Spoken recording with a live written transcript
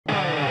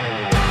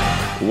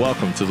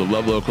Welcome to the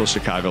Love Local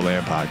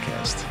Chicagoland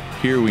Podcast.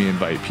 Here we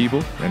invite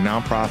people and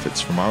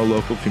nonprofits from our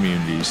local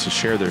communities to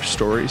share their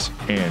stories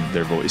and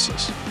their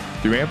voices.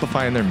 Through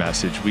amplifying their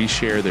message, we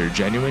share their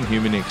genuine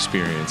human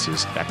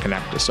experiences that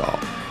connect us all.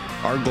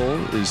 Our goal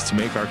is to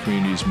make our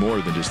communities more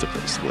than just a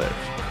place to live,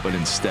 but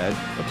instead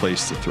a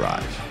place to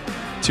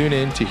thrive. Tune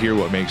in to hear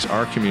what makes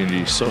our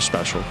community so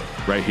special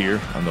right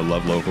here on the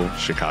Love Local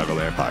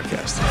Chicagoland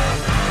Podcast.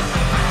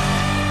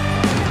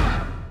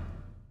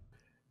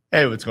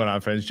 Hey, what's going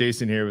on, friends?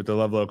 Jason here with the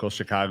Love Local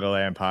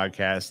Chicagoland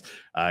Podcast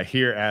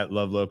here at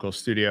Love Local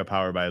Studio,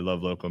 powered by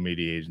Love Local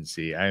Media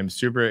Agency. I am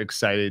super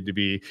excited to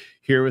be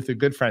here with a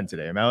good friend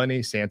today,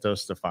 Melanie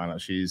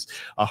Santostefano. She's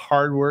a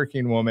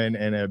hardworking woman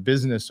and a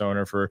business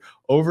owner for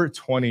over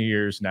 20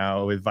 years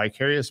now with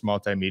Vicarious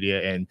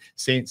Multimedia and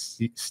St.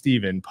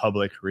 Stephen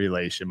Public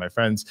Relation. My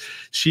friends,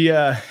 me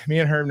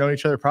and her have known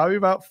each other probably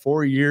about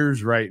 4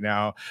 years right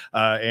now,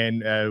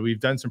 and we've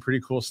done some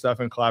pretty cool stuff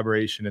in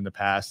collaboration in the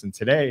past. And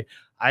today,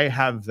 I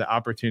have the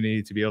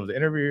opportunity to be able to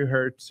interview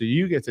her so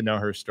you get to know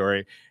her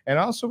story. And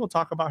also we'll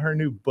talk about her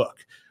new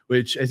book,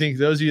 which I think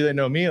those of you that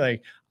know me,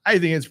 I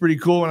think it's pretty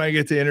cool when I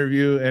get to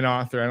interview an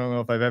author. I don't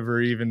know if I've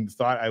ever even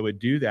thought I would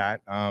do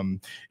that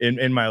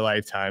in my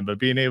lifetime, but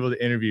being able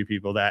to interview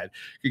people that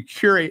could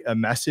curate a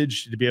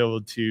message to be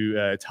able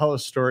to tell a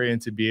story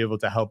and to be able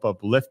to help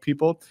uplift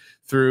people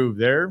through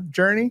their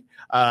journey,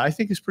 I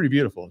think is pretty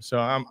beautiful. So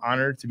I'm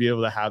honored to be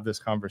able to have this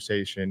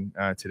conversation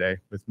today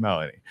with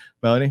Melanie.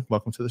 Melanie,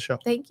 welcome to the show.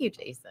 Thank you,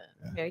 Jason.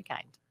 Very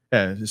kind.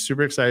 Yeah,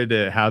 super excited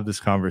to have this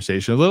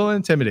conversation. A little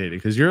intimidated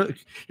because you're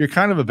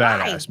kind of a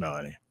badass,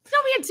 Melanie.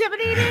 Don't be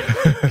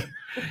intimidated.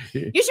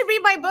 You should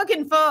read my book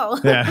in full.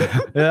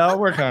 yeah, I'll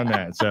work on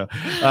that. So,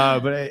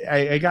 but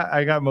I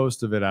got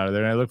most of it out of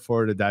there, and I look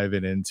forward to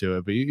diving into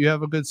it. But you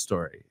have a good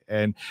story,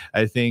 and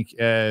I think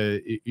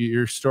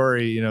your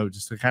story,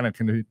 just to kind of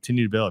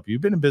continue to build up.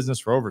 You've been in business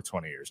for over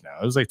 20 years now.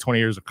 It was like 20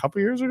 years a couple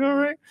years ago,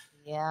 right?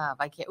 Yeah,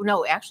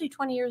 no, actually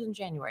 20 years in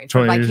January.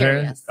 20 years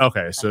Vicarious.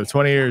 Okay, so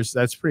 20 years,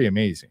 that's pretty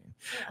amazing.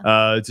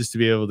 Yeah. Just to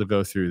be able to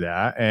go through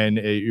that. And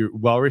you're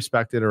well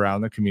respected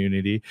around the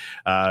community.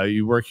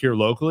 You work here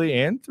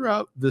locally and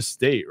throughout the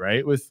state,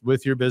 right?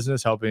 With your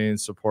business, helping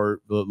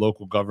support the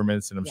local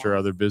governments and I'm sure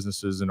other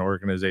businesses and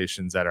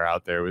organizations that are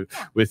out there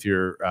with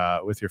your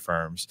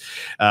firms.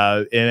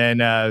 And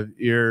then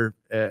you're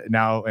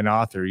now an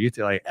author. You get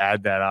to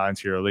add that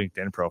onto your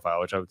LinkedIn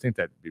profile, which I would think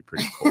that'd be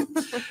pretty cool.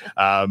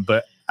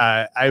 But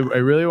I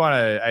really want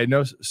to, I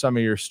know some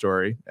of your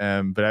story,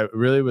 but I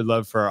really would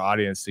love for our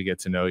audience to get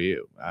to know you.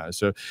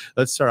 So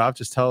let's start off.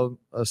 Just tell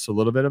us a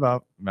little bit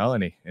about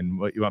Melanie and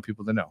what you want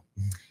people to know.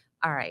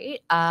 All right.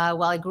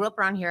 Well, I grew up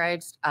around here.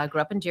 I grew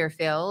up in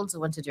Deerfield,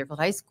 went to Deerfield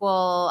High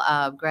School,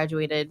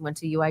 graduated, went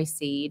to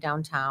UIC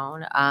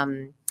downtown.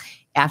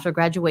 After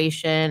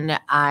graduation,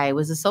 I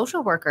was a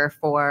social worker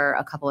for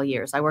a couple of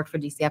years. I worked for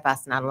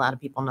DCFS. Not a lot of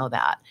people know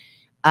that.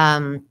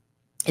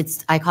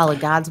 I call it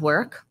God's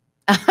work.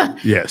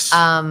 Yes,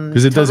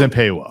 because it doesn't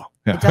pay well.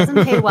 Yeah. It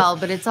doesn't pay well,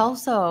 but it's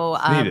also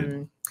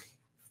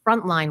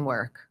frontline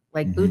work,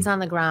 boots on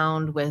the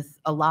ground with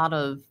a lot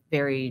of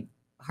very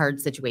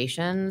hard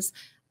situations.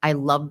 I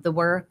loved the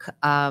work.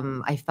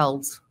 I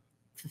felt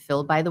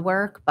fulfilled by the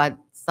work, but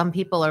some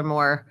people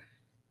are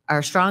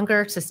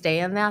stronger to stay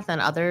in that than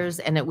others.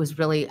 And it was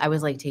really, I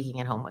was taking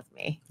it home with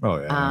me. Oh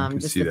yeah.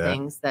 Just the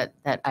things that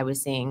I was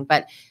seeing,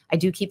 but I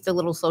do keep the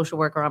little social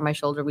worker on my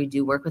shoulder. We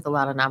do work with a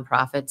lot of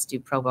nonprofits, do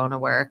pro bono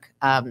work.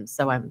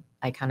 So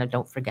I kind of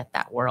don't forget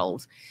that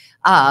world.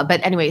 But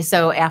anyway,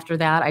 so after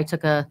that, I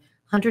took a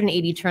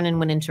 180 turn and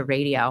went into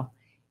radio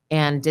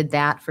and did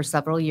that for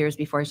several years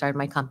before I started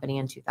my company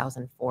in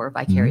 2004,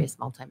 Vicarious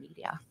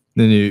Multimedia.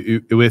 Then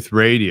you with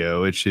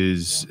radio, which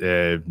is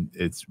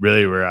it's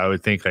really where I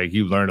would think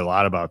you learned a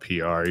lot about PR,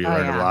 you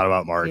learned a lot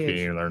about marketing,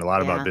 you learned a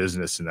lot about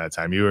business in that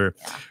time.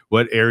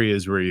 What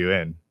areas were you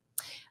in?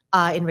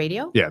 In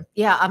radio? Yeah.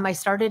 I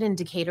started in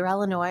Decatur,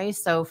 Illinois.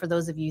 So for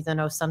those of you that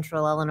know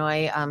Central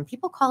Illinois,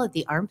 people call it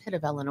the armpit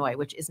of Illinois,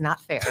 which is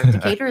not fair.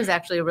 Decatur is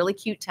actually a really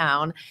cute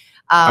town.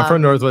 I'm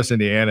from Northwest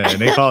Indiana, and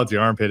they call it the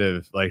armpit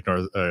of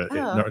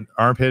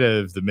armpit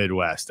of the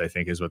Midwest, I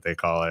think is what they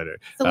call it.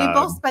 So we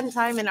both spend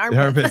time in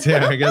armpits.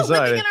 Yeah, I guess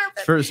so.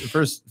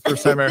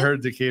 First time I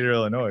heard Decatur,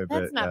 Illinois.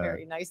 That's not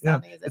very nice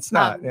sounding, is it? It's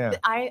not. Yeah.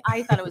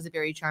 I thought it was a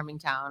very charming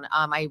town.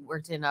 I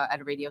worked at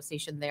a radio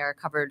station there,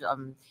 covered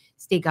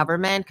state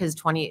government because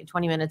 20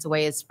 minutes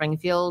away is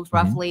Springfield,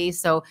 roughly.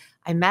 So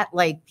I met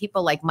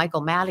people like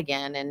Michael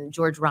Madigan and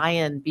George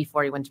Ryan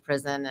before he went to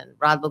prison, and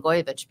Rod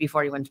Blagojevich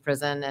before he went to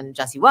prison, and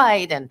Jesse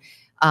White and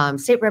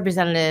state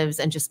representatives,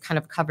 and just kind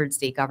of covered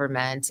state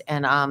government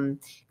and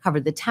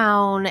covered the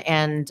town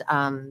and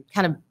kind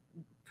of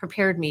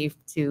prepared me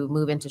to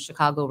move into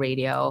Chicago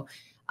radio,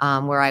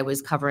 where I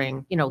was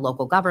covering,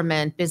 local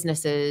government,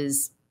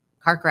 businesses,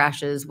 car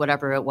crashes,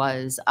 whatever it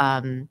was.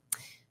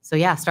 So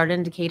yeah, started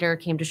in Decatur,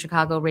 came to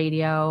Chicago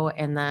radio,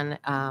 and then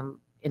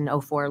in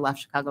 2004 left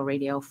Chicago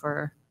radio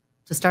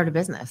to start a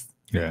business.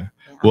 Yeah.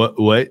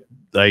 What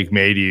like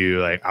made you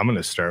like, I'm going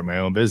to start my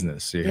own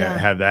business? You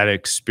have that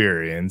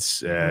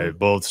experience,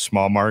 both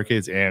small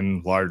markets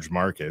and large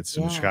markets.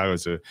 And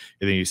Chicago's I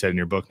think you said in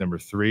your book, number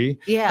 3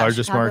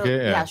 largest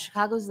market. Yeah,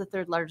 Chicago's the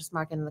 3rd largest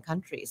market in the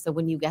country. So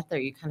when you get there,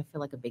 you kind of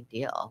feel like a big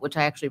deal, which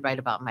I actually write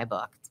about in my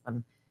book. It's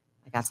when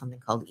I got something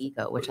called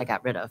ego, which I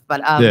got rid of.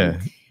 But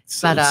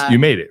you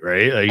made it,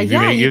 right? Like if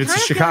you give it to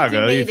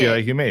Chicago, you feel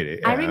like you made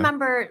it. I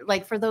remember,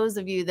 like, for those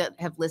of you that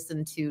have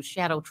listened to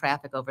Shadow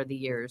Traffic over the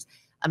years,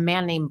 a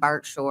man named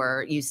Bart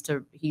Shore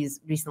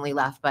he's recently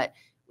left, but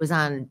was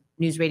on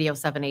News Radio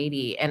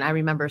 780. And I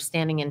remember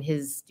standing in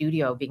his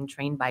studio being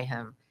trained by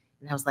him.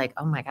 And I was like,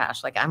 oh my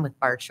gosh, like I'm with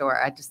Bart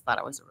Shore. I just thought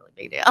it was a really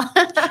big deal.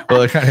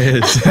 Well, it kind of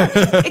is. It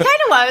kind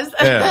of was,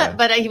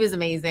 but he was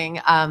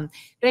amazing. But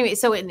anyway,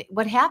 so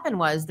what happened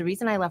was, the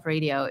reason I left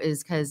radio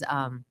is because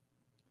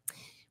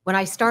when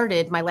I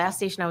started, my last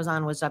station I was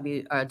on was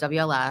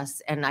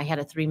WLS, and I had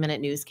a 3-minute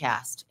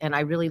newscast. And I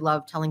really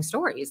loved telling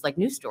stories, like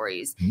news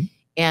stories. Mm-hmm.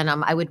 And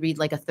I would read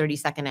like a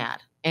 30-second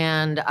ad.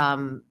 And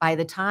by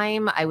the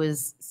time I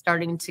was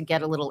starting to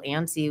get a little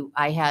antsy,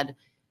 I had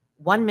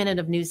 1 minute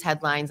of news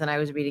headlines and I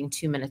was reading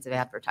 2 minutes of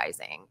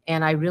advertising.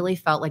 And I really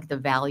felt like the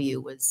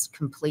value was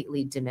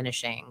completely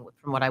diminishing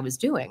from what I was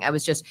doing. I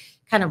was just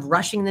kind of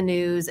rushing the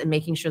news and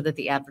making sure that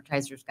the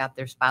advertisers got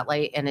their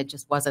spotlight. And it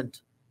just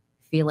wasn't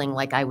feeling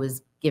like I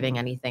was giving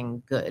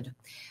anything good.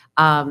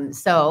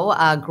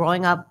 So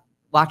growing up,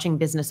 watching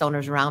business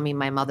owners around me,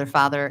 my mother,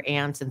 father,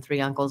 aunts, and 3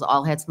 uncles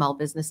all had small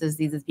businesses.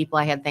 These are the people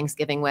I had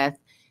Thanksgiving with.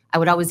 I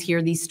would always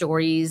hear these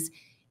stories.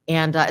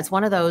 And it's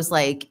one of those,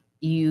 like,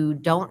 you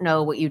don't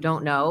know what you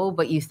don't know,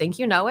 but you think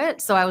you know it.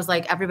 So I was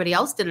like, everybody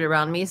else did it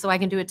around me, so I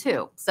can do it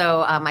too.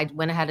 So I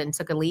went ahead and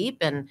took a leap,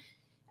 and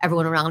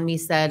everyone around me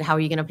said, how are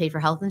you going to pay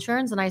for health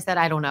insurance? And I said,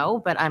 I don't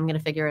know, but I'm going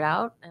to figure it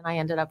out. And I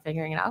ended up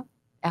figuring it out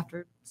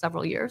after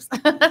several years,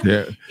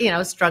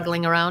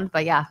 struggling around,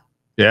 but yeah.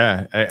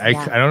 Yeah. I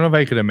don't know if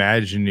I could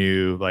imagine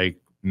you like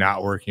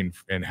not working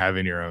and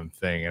having your own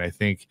thing. And I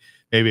think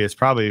maybe it's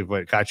probably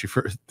what got you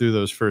through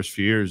those first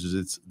few years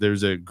is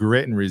there's a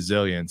grit and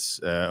resilience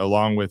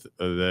along with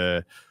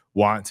the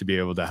want to be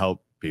able to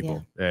help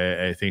people.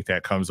 I think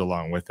that comes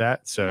along with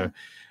that. So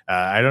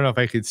I don't know if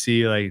I could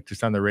see like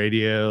just on the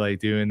radio, like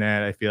doing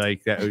that. I feel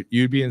like that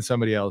you'd be in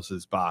somebody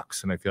else's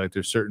box. And I feel like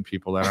there's certain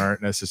people that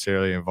aren't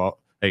necessarily involved,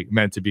 like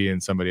meant to be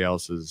in somebody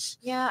else's.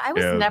 Yeah, I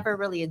was never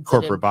really a good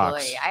corporate employee.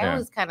 box. I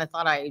always kind of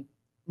thought I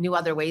knew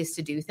other ways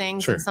to do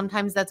things. Sure. And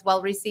sometimes that's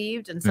well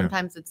received and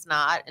sometimes it's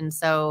not. And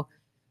so,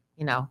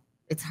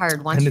 it's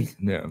hard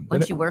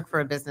once you work for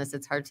a business,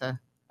 it's hard to,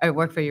 or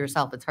work for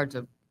yourself, it's hard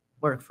to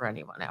work for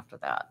anyone after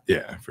that.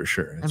 Yeah, for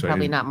sure. I'm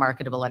probably not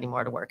marketable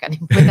anymore to work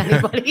with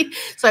anybody.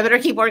 So I better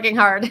keep working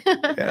hard.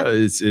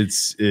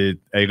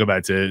 I go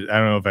back to, I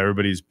don't know if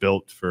everybody's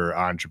built for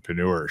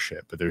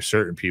entrepreneurship, but there's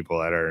certain people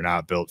that are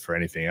not built for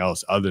anything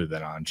else other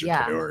than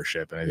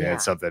entrepreneurship. And I think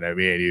that's something that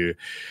you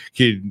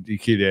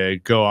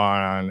could go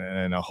on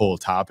and a whole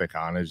topic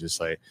on is just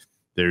like,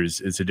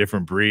 it's a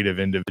different breed of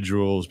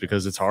individuals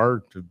because it's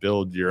hard to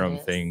build your own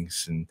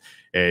things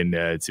and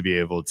to be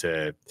able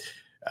to,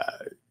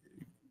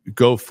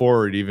 go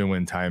forward even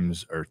when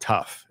times are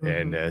tough.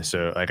 Mm-hmm. And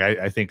so like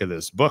I think of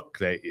this book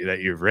that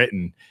you've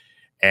written,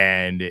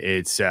 and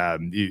it's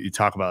you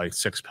talk about like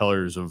 6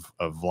 pillars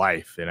of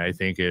life. And I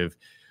think of,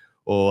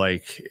 well,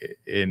 like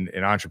in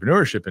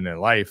entrepreneurship and in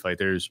life, like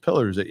there's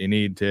pillars that you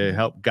need to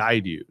help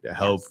guide you, to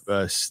help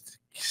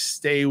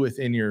stay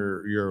within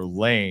your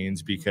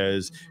lanes,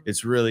 because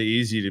it's really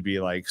easy to be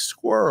like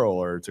squirrel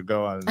or to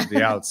go on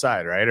the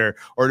outside, right? Or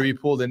to be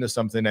pulled into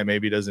something that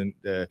maybe doesn't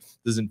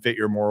fit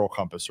your moral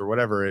compass or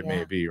whatever it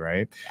may be,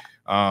 right?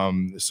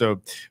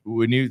 So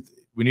when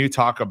you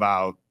talk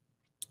about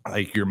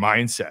like your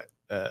mindset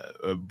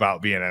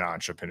about being an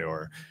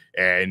entrepreneur,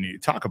 and you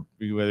talk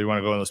whether you want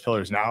to go on those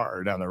pillars now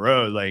or down the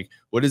road, like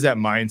what is that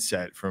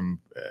mindset from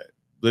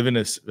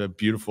living a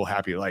beautiful,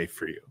 happy life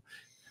for you?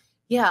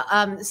 Yeah.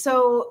 I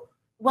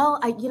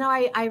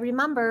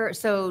remember,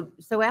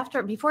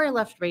 before I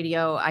left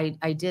radio,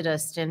 I did a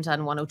stint on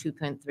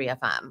 102.3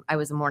 FM. I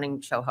was a morning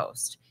show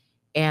host.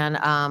 And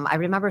I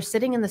remember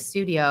sitting in the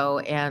studio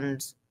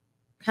and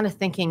kind of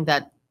thinking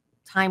that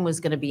time was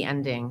going to be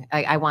ending.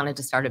 I wanted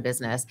to start a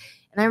business.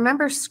 And I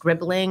remember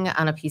scribbling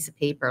on a piece of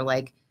paper,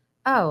 like,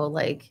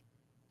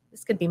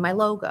 this could be my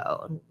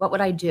logo. What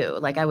would I do?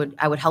 Like I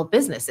would help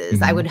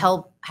businesses. Mm-hmm.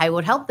 I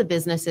would help the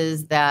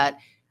businesses that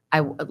I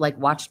like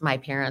watched my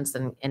parents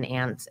and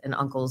aunts and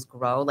uncles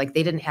grow. Like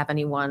they didn't have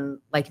anyone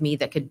like me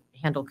that could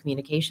handle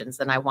communications,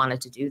 and I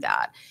wanted to do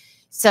that.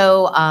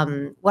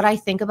 So what I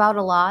think about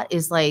a lot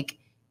is like,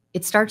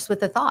 it starts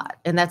with a thought.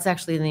 And that's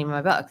actually the name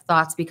of my book,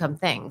 Thoughts Become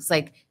Things.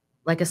 Like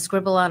a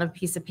scribble on a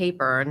piece of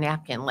paper or a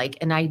napkin, like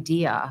an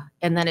idea.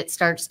 And then it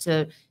starts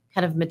to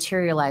kind of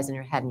materialize in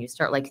your head and you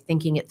start like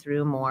thinking it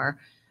through more.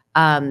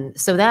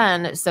 So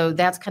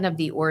that's kind of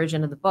the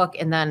origin of the book.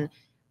 And then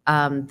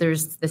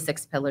there's the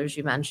 6 pillars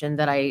you mentioned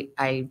that I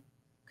kind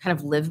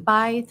of live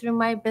by through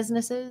my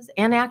businesses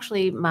and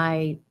actually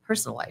my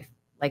personal life,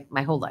 like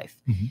my whole life.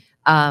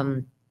 Mm-hmm.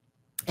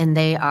 and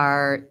they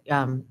are,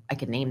 I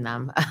could name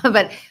them,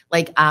 but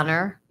like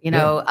honor,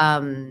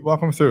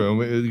 walk them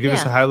through and give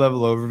us a high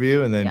level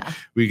overview, and then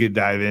we could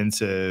dive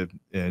into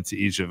to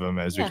each of them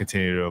as we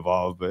continue to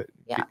evolve. But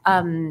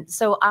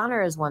so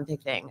honor is one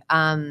big thing.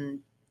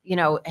 Having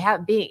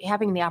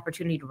the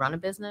opportunity to run a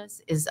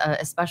business is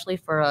especially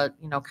for a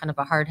kind of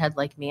a hard head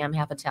like me. I'm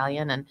half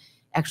Italian, and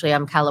actually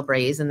I'm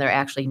Calabrese, and they're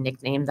actually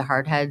nicknamed the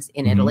hard heads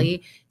in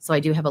Italy. So I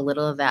do have a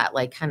little of that,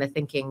 like kind of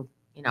thinking,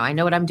 I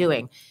know what I'm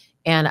doing.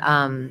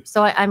 And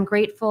so I'm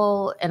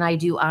grateful, and I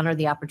do honor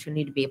the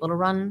opportunity to be able to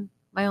run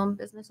my own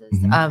businesses.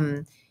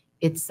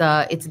 It's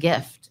a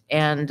gift,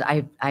 and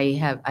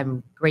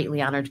I'm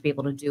greatly honored to be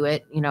able to do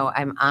it.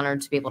 I'm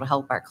honored to be able to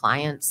help our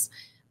clients.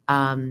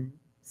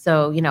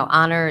 So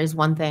honor is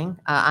one thing,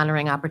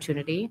 honoring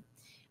opportunity,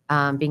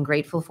 being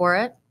grateful for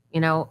it,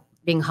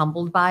 being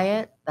humbled by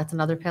it. That's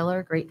another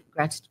pillar. Great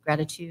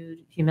gratitude,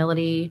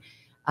 humility,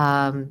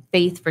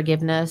 faith,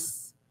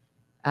 forgiveness.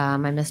 I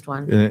missed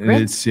one.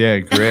 Grit? It's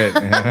grit. Don't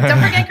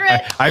forget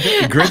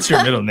grit. Grit's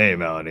your middle name,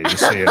 Melanie, just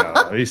so you know,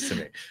 at least to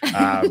me.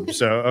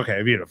 So,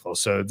 okay, beautiful.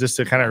 So just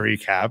to kind of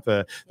recap,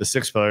 the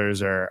 6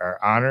 pillars are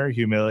honor,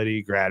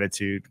 humility,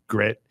 gratitude,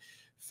 grit,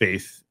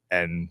 faith,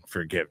 and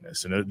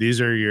forgiveness. And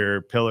these are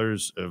your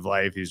pillars of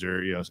life. These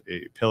are,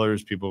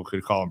 pillars, people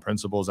could call them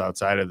principles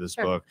outside of this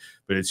book,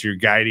 but it's your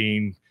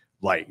guiding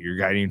light, your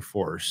guiding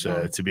force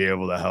to be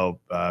able to help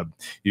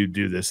you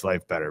do this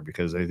life better.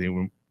 Because I think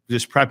when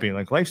just prepping,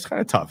 like life's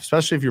kind of tough,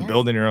 especially if you're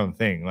building your own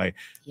thing. Like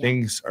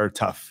things are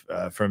tough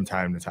from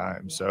time to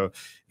time. So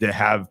to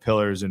have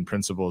pillars and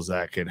principles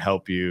that can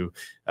help you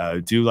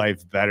do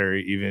life better,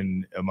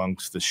 even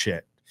amongst the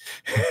shit,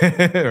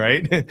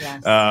 right?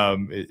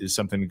 Is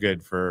something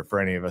good for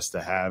any of us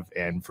to have,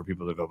 and for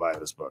people to go buy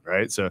this book,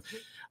 right? So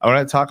I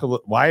want to talk a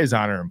little, why is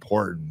honor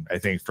important? I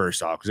think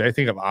first off, because I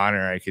think of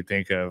honor, I could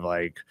think of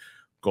like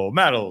gold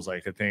medals. I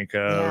could think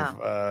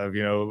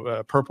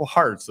of, Purple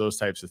Hearts, those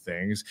types of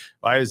things.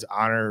 Why is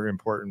honor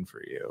important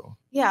for you?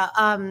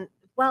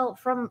 Well,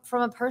 from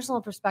a personal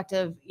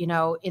perspective,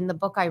 in the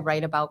book, I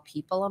write about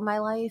people in my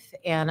life,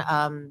 and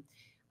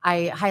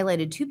I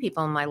highlighted 2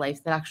 people in my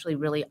life that actually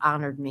really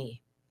honored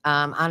me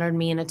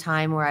in a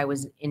time where I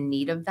was in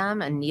need of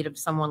them, in need of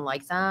someone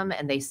like them.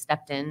 And they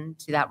stepped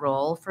into that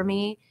role for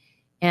me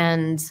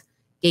and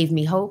gave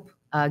me hope,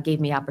 gave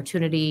me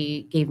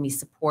opportunity, gave me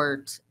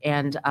support.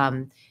 And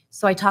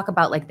so I talk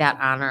about like that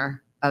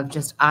honor of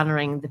just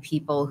honoring the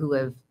people who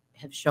have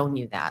shown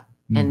you that,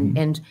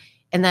 and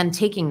then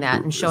taking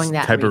that and showing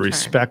that type of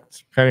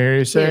respect, kind of hear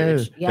you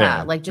say.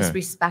 Like just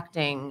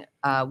respecting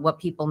what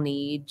people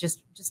need, just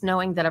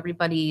knowing that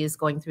everybody is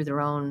going through their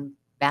own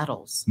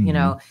battles.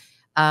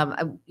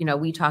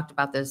 We talked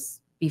about this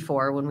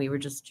before when we were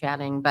just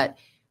chatting, but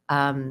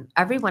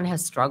everyone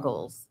has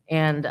struggles.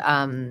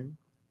 And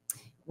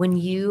when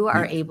you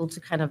are able to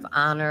kind of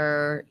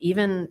honor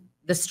even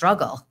the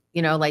struggle,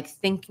 like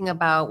thinking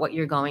about what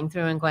you're going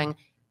through and going,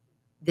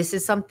 this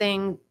is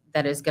something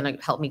that is going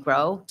to help me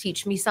grow,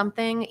 teach me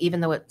something, even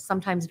though it's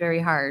sometimes very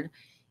hard.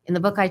 In the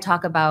book, I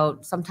talk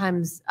about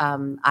sometimes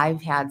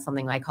I've had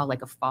something I call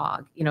like a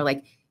fog,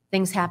 like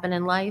things happen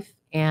in life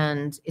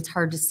and it's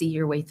hard to see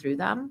your way through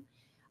them.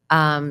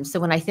 So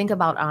when I think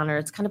about honor,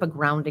 it's kind of a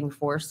grounding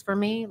force for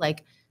me.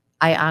 Like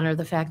I honor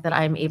the fact that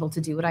I'm able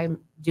to do what I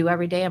do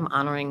every day. I'm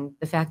honoring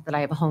the fact that I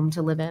have a home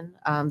to live in.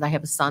 That I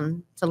have a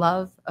son to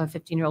love, a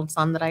 15-year-old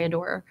son that I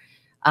adore,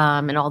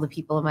 and all the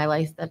people in my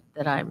life that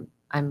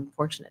I'm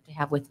fortunate to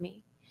have with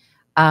me.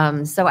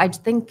 So I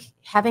think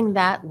having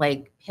that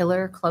like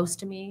pillar close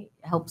to me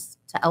helps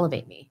to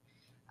elevate me,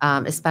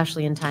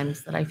 especially in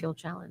times that I feel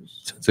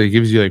challenged. So it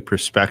gives you like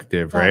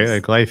perspective, right?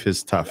 Like life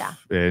is tough.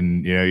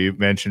 And, you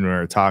mentioned when we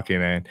were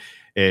talking, and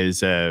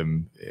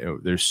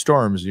there's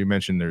storms. You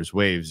mentioned there's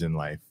waves in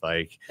life.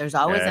 Like there's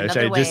always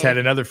another wave. I just had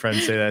another friend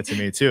say that to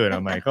me too. And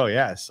I'm like, oh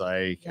yes.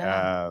 Like,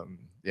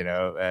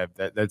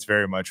 that's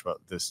very much what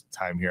this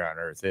time here on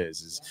earth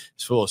is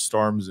it's full of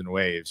storms and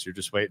waves. You're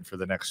just waiting for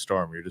the next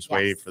storm. You're just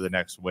waiting for the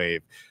next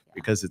wave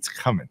because it's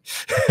coming.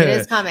 It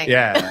is coming.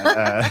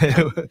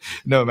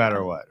 No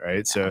matter what.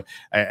 Right. So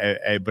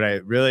but I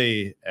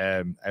really,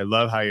 I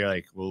love how you're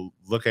like, well,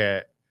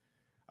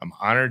 I'm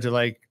honored to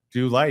like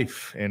do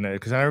life. And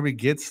because not everybody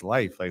gets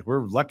life. Like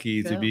we're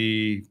lucky to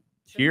be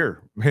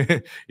here,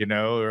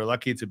 we're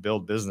lucky to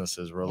build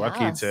businesses. We're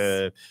lucky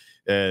to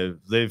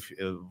live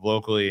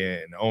locally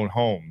and own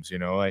homes.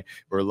 Like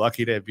we're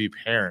lucky to be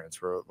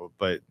parents.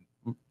 But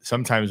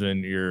sometimes when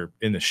you're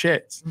in the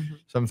shits,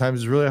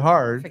 sometimes it's really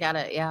hard. Forget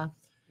it. Yeah,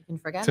 you can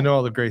forget to know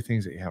all the great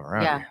things that you have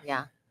around you.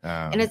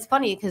 And it's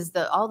funny because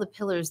all the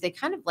pillars, they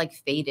kind of like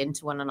fade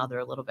into one another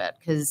a little bit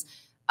because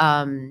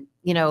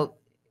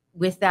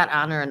with that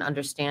honor and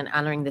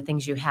honoring the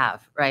things you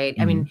have, right?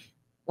 I mean,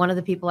 one of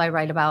the people I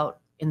write about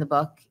in the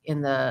book,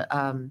 in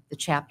the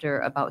chapter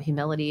about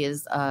humility,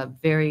 is a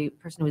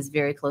person who was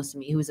very close to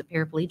me, who was a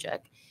paraplegic.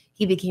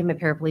 He became a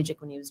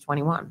paraplegic when he was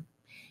 21.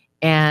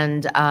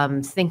 And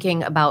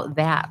thinking about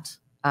that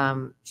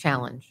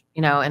challenge,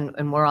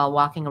 and we're all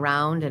walking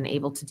around and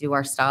able to do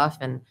our stuff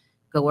and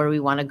go where we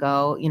want to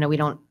go. We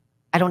don't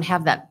I don't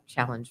have that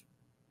challenge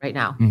right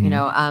now, Mm-hmm. you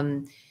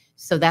know?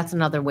 So that's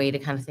another way to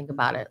kind of think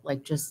about it.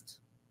 Like, just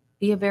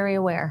be very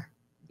aware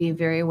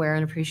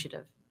and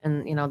appreciative.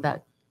 And, you know,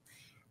 that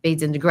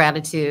fades into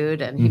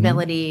gratitude and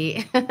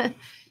humility.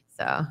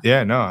 So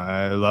yeah, no,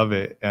 I love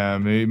it.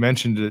 You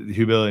mentioned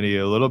humility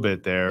a little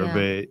bit there,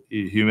 but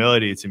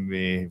humility to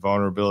me,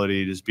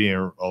 vulnerability, just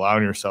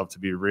allowing yourself to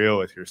be real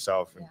with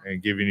yourself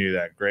and giving you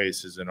that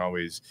grace isn't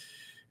always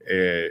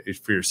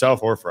for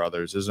yourself or for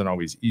others isn't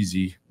always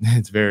easy.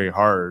 It's very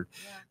hard.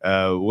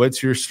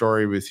 What's your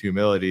story with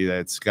humility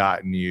that's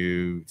gotten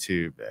you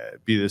to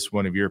be this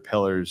one of your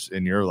pillars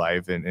in your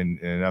life and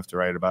enough to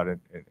write about it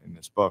in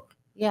this book?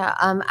 Yeah,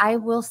 I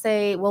will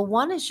say, well,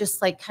 one is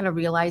just like kind of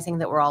realizing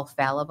that we're all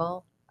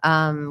fallible.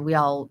 We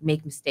all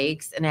make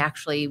mistakes. And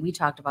actually, we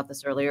talked about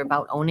this earlier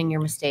about owning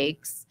your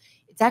mistakes.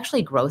 It's actually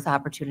a growth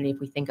opportunity if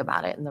we think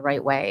about it in the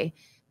right way.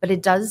 But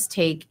it does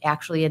take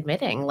actually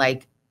admitting,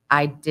 like,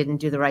 I didn't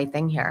do the right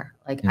thing here.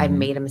 Like, I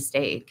made a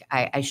mistake.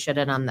 I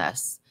shouldn't on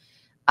this.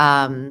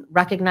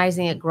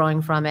 Recognizing it,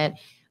 growing from it.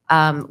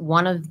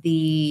 One of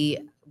the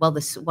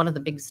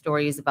big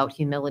stories about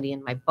humility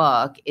in my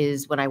book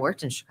is when I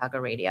worked in Chicago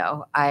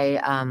radio, I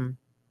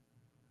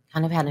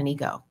kind of had an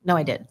ego. No,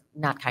 I did.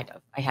 Not kind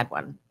of. I had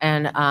one.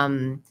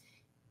 And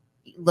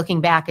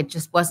looking back, it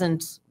just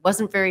wasn't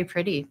very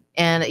pretty.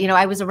 And, you know,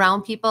 I was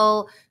around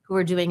people who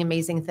were doing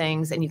amazing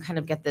things, and you kind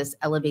of get this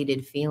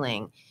elevated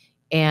feeling.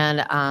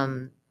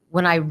 And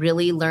when I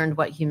really learned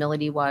what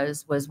humility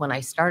was when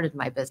I started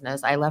my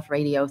business. I left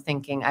radio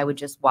thinking I would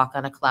just walk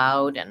on a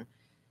cloud and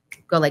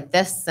go like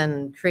this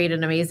and create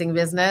an amazing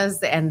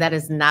business. And that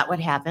is not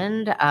what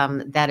happened.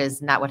 That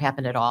is not what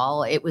happened at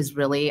all. It was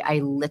really, I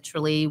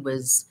literally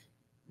was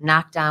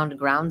knocked down to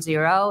ground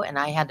zero, and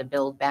I had to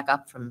build back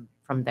up from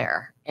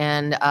there.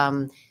 And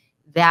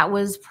that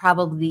was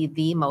probably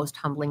the most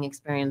humbling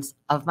experience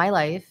of my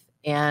life.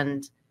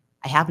 And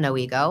I have no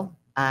ego.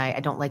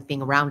 I don't like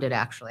being around it,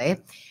 actually.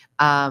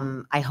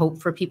 I hope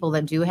for people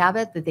that do have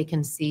it, that they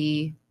can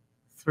see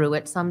through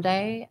it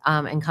someday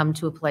and come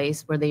to a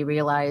place where they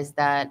realize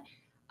that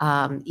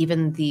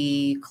even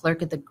the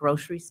clerk at the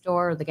grocery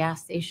store or the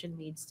gas station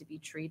needs to be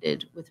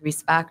treated with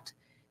respect,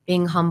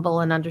 being humble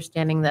and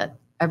understanding that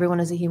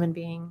everyone is a human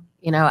being.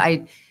 You know,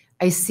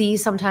 I see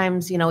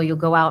sometimes, you know, you'll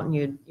go out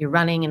and you're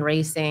running and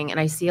racing, and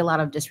I see a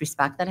lot of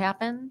disrespect that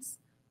happens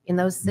in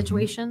those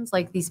situations.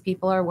 Like, these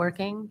people are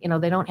working, you know,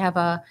 they don't have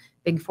a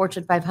big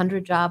Fortune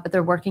 500 job, but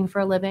they're working for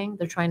a living.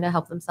 They're trying to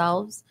help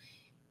themselves.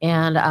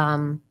 And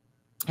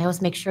I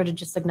always make sure to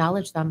just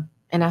acknowledge them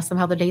and ask them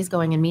how the day's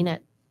going and mean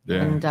it.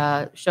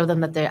 And show them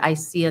that I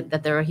see it,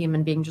 that they're a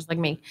human being just like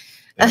me.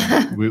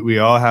 we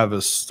all have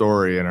a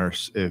story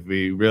if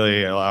we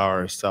really allow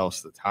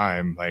ourselves the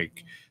time,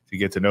 like, to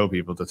get to know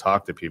people, to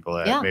talk to people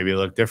that maybe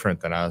look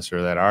different than us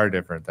or that are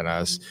different than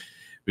us,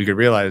 we could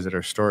realize that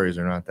our stories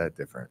are not that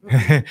different.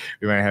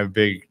 We might have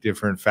big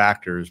different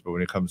factors, but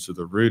when it comes to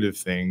the root of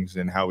things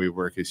and how we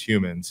work as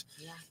humans,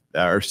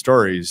 our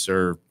stories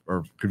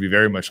could be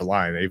very much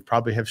aligned. They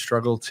probably have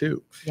struggled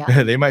too.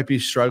 They might be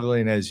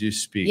struggling as you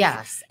speak.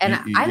 Yes. And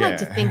I like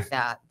to think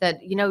that,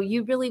 you know,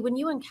 you really, when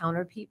you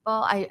encounter people,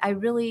 I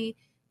really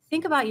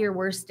think about your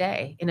worst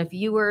day. And if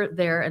you were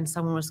there and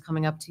someone was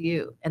coming up to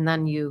you and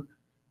then you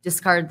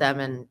discard them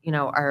and, you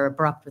know, are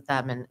abrupt with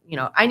them and, you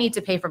know, I need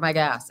to pay for my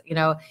gas, you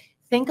know,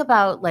 think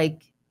about,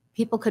 like,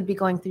 people could be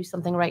going through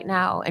something right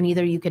now, and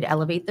either you could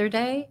elevate their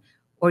day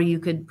or you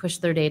could push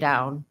their day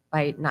down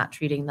by not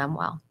treating them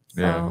well.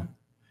 So,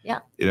 you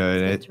know,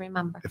 and to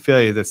remember. I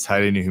feel like that's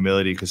tied into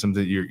humility, because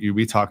something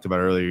we talked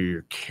about earlier,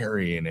 you're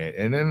carrying it,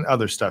 and then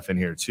other stuff in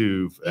here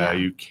too.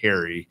 You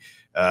carry,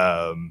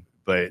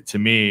 but to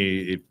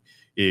me,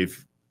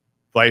 if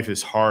life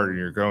is hard and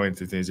you're going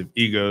through things, if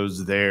ego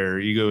is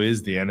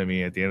the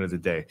enemy at the end of the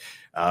day.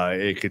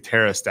 It could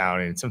tear us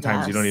down, and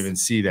sometimes you don't even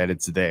see that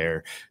it's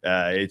there.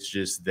 It's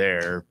just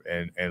there,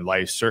 and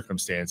life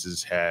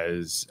circumstances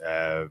has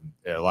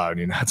allowed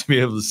you not to be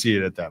able to see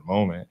it at that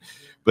moment.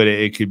 But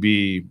it could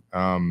be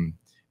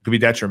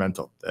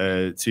detrimental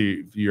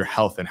to your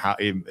health and how,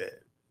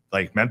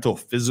 like, mental,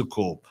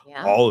 physical,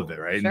 all of it,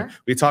 right? Sure. And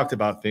we talked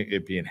about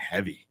it being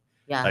heavy.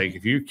 Yeah. Like,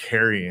 if you're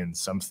carrying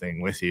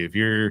something with you, if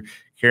you're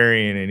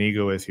carrying an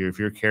ego with you, if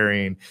you're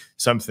carrying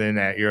something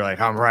that you're like,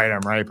 I'm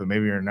right, but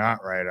maybe you're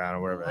not right on,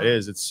 or whatever it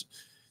is,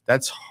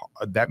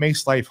 that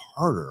makes life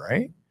harder,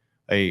 right?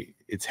 Like,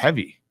 it's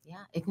heavy.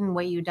 Yeah, it can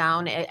weigh you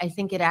down. I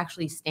think it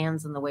actually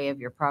stands in the way of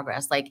your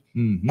progress, like,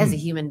 as a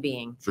human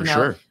being. For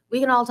sure.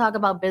 We can all talk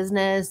about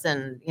business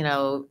and, you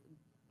know,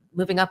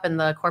 moving up in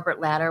the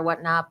corporate ladder,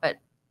 whatnot, but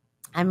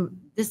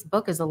this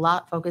book is a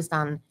lot focused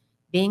on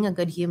being a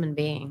good human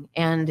being.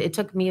 And it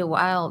took me a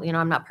while, you know,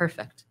 I'm not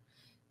perfect,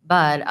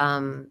 but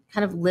kind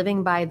of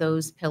living by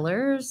those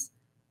pillars.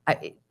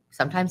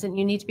 Sometimes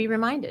you need to be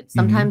reminded.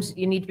 Sometimes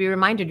you need to be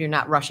reminded you're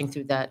not rushing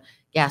through that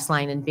gas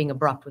line and being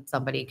abrupt with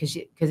somebody, because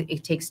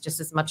it takes just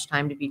as much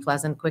time to be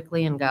pleasant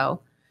quickly and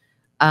go.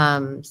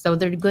 So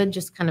they're good,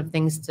 just kind of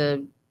things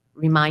to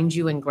remind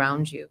you and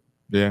ground you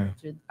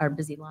through our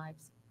busy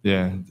lives.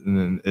 Yeah, and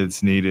then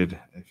it's needed.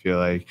 I feel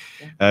like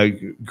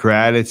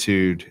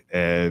gratitude.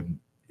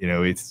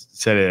 We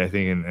said it, I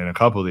think, in a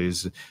couple of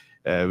these.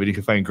 When you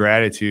can find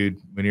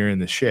gratitude when you're in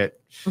the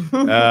shit,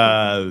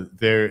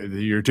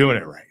 you're doing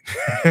it right.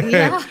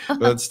 Yeah.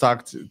 Let's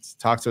talk to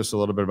us a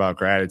little bit about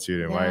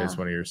gratitude and why it's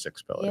one of your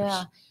 6 pillars.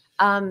 Yeah.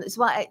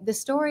 The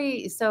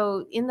story,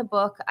 so in the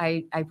book,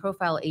 I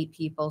profile 8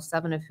 people,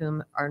 7 of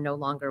whom are no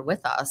longer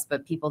with us,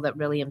 but people that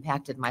really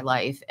impacted my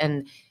life.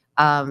 And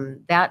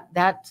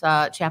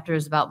that chapter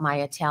is about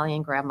my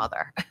Italian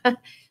grandmother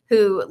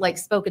who like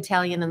spoke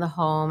Italian in the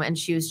home. And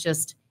she was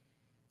just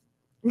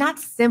not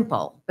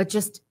simple, but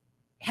just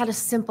had a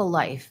simple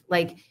life.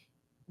 Like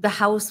the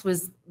house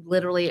was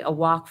literally a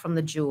walk from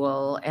the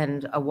Jewel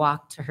and a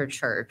walk to her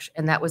church.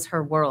 And that was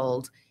her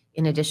world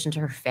in addition to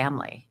her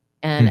family.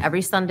 And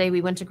every Sunday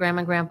we went to Grandma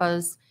and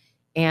Grandpa's.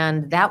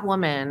 And that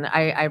woman,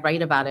 I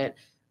write about it.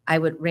 I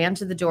ran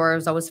to the door. I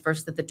was always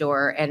first at the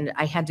door. And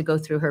I had to go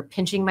through her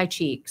pinching my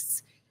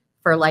cheeks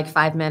for like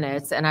 5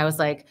 minutes. And I was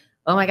like,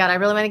 oh my God, I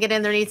really want to get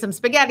in there and eat some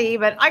spaghetti,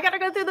 but I got to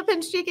go through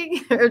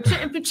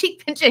the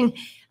cheek pinching.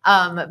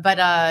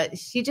 But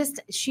she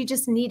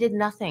just needed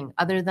nothing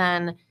other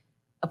than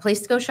a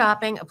place to go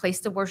shopping, a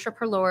place to worship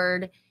her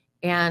Lord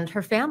and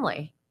her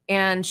family.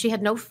 And she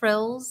had no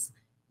frills,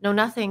 no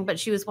nothing, but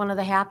she was one of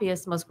the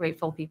happiest, most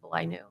grateful people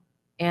I knew.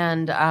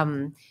 And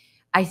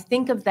I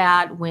think of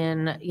that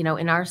when,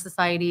 in our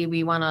society,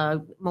 we want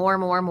to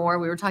more.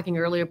 We were talking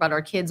earlier about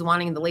our kids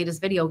wanting the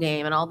latest video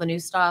game and all the new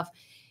stuff.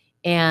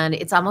 And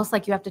it's almost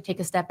like you have to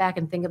take a step back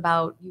and think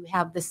about, you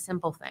have the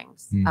simple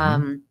things,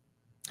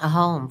 a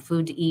home,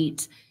 food to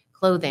eat,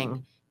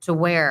 clothing to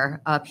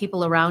wear,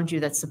 people around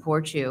you that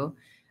support you.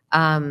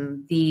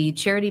 The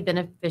charity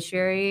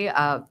beneficiary,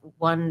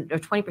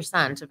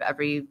 20% of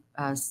every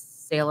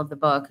sale of the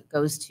book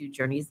goes to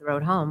Journeys the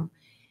Road Home.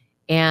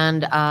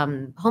 And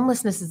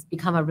homelessness has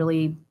become a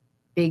really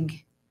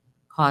big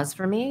cause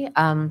for me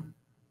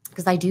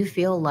because I do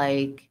feel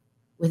like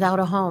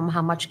without a home,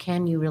 how much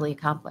can you really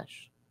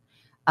accomplish?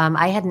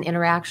 I had an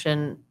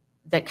interaction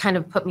that kind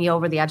of put me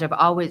over the edge. I've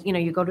always,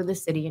 you go to the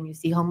city and you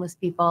see homeless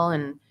people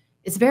and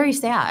it's very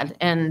sad,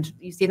 and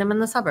you see them in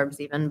the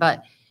suburbs even.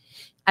 But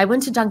I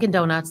went to Dunkin'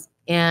 Donuts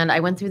and I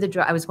went through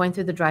I was going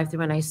through the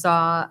drive-thru and I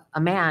saw a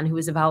man who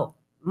was about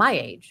my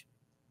age,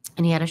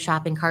 and he had a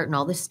shopping cart and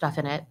all this stuff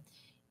in it.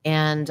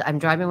 And I'm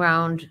driving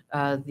around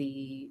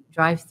the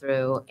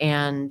drive-thru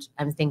and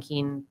I'm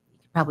thinking, you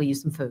could probably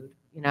use some food,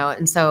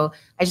 And so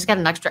I just got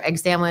an extra egg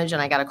sandwich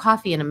and I got a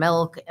coffee and a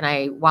milk, and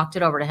I walked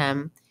it over to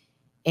him.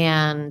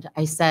 And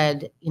I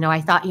said, I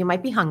thought you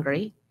might be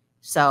hungry.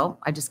 So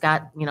I just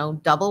got,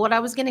 double what I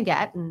was going to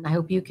get. And I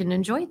hope you can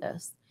enjoy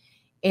this.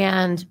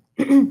 And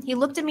he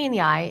looked at me in the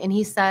eye and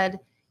he said,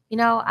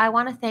 I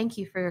want to thank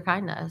you for your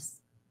kindness.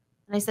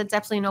 And I said, it's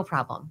absolutely no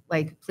problem.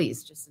 Like,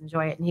 please just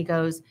enjoy it. And he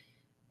goes,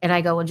 and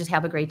I go, and just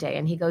have a great day.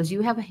 And he goes,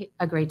 you have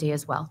a great day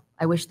as well.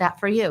 I wish that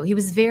for you. He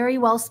was very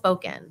well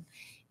spoken.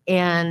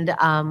 And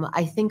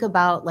I think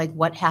about like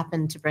what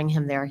happened to bring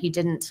him there. He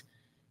didn't,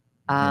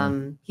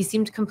 he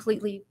seemed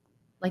completely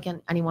like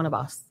any one of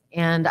us.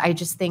 And I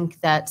just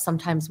think that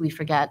sometimes we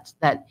forget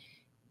that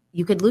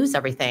you could lose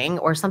everything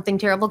or something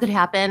terrible could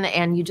happen,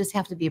 and you just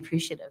have to be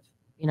appreciative.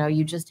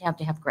 You just have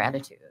to have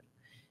gratitude.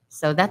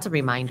 So that's a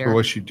reminder for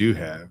what you do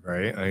have,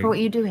 right? Like, for what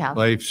you do have.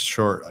 Life's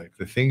short. Like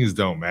the things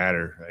don't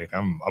matter. Like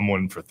I'm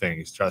one for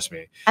things. Trust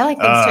me. I like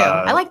things too.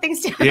 I like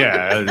things too.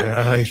 Yeah,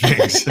 I like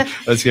things.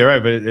 Let's get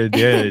right. But at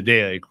the end of the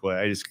day,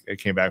 like I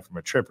came back from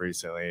a trip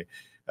recently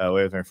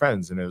with my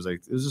friends, and it was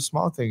the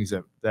small things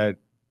that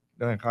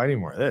like, I need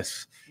more of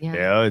this.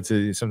 Yeah.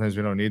 Sometimes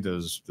we don't need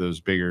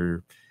those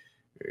bigger,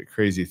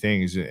 crazy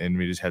things, and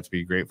we just have to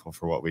be grateful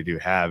for what we do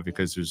have,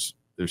 because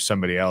there's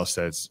somebody else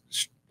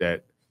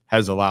that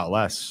has a lot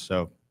less.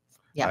 So,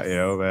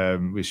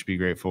 we should be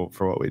grateful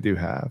for what we do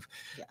have.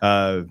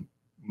 Yeah.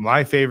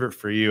 My favorite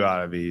for you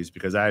out of these,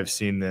 because I've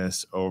seen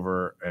this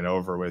over and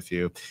over with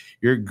you,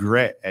 your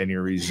grit and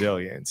your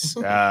resilience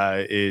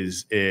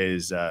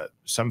is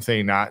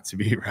something not to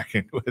be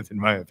reckoned with, in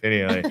my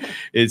opinion. Like,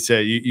 it's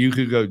you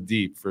could go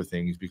deep for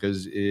things,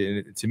 because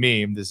to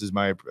me, this is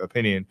my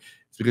opinion,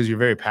 it's because you're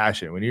very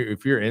passionate.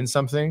 If you're in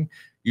something,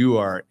 you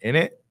are in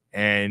it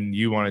and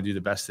you want to do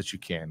the best that you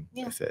can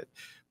with it.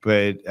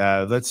 But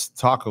let's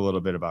talk a little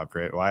bit about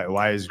grit.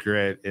 Why is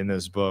grit in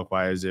this book?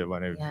 Why is it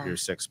one of your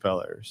 6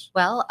 pillars?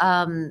 Well,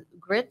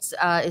 grit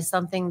is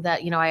something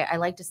that, I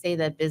like to say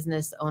that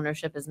business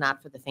ownership is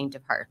not for the faint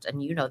of heart.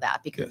 And you know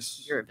that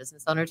because you're a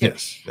business owner too.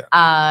 Yes.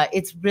 Yeah.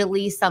 It's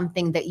really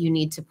something that you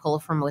need to pull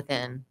from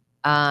within.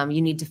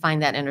 You need to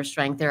find that inner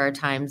strength. There are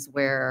times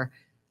where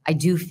I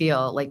do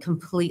feel like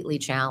completely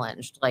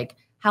challenged, like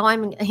how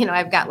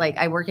I've got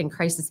I work in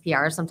crisis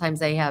PR.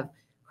 Sometimes I have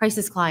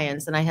crisis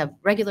clients and I have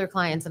regular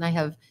clients and I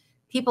have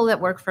people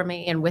that work for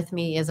me and with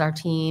me is our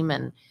team,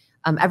 and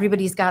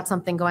everybody's got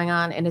something going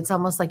on. And it's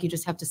almost like you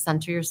just have to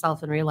center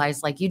yourself and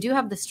realize like you do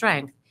have the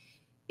strength.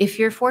 If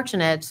you're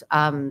fortunate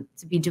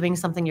to be doing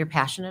something you're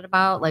passionate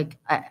about, like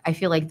I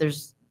feel like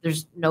there's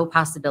no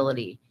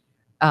possibility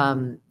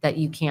that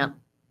you can't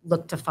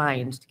look to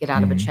find to get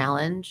out of a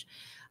challenge.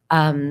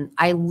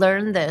 I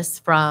learned this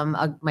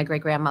from my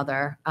great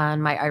grandmother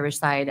on my Irish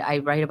side. I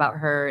write about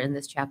her in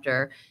this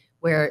chapter,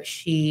 where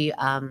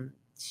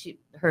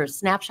her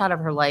snapshot of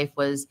her life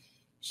was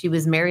she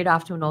was married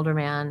off to an older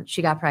man.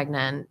 She got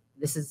pregnant.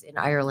 This is in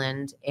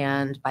Ireland.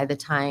 And by the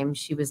time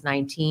she was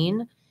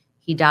 19,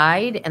 he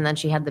died. And then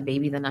she had the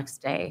baby the next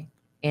day.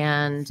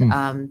 And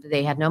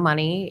they had no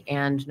money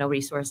and no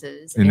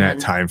resources. In that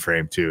time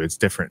frame, too. It's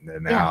different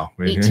than now.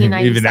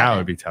 Even now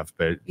it'd be tough,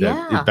 but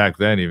back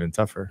then, even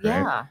tougher.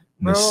 Yeah. Right?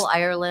 Rural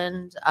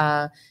Ireland,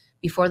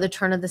 before the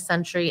turn of the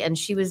century. And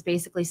she was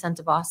basically sent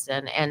to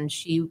Boston, and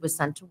she was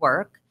sent to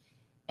work.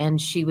 And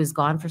she was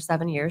gone for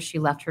 7 years. She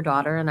left her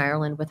daughter in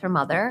Ireland with her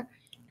mother.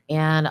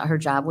 And her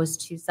job was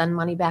to send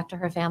money back to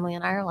her family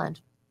in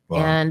Ireland. Wow.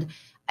 And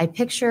I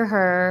picture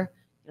her,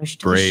 she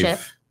took a ship.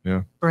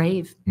 Yeah.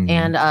 Brave.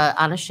 And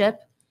on a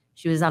ship,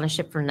 she was on a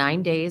ship for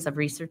 9 days. I've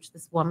researched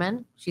this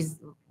woman. She's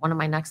one of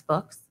my next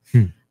books.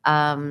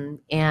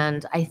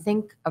 And I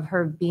think of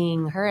her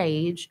being her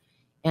age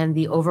and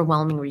the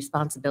overwhelming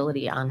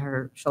responsibility on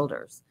her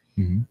shoulders.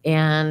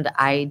 And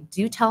I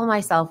do tell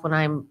myself when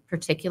I'm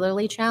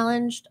particularly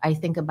challenged, I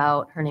think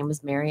about, her name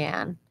was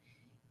Marianne.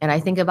 And I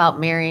think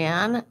about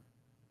Marianne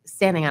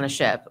standing on a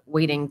ship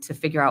waiting to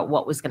figure out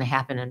what was going to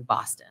happen in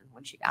Boston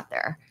when she got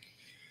there.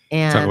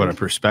 And talk about a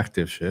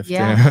perspective shift.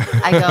 Yeah.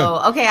 I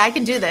go, okay, I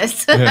can do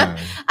this.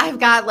 I've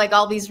got like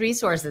all these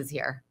resources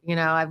here.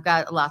 I've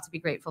got a lot to be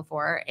grateful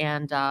for.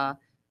 And I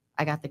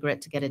got the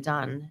grit to get it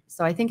done.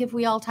 So I think if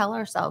we all tell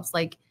ourselves,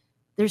 like,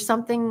 there's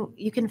something,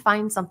 you can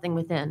find something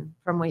within.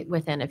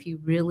 If you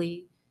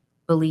really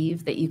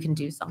believe that you can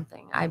do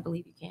something, I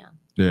believe you can.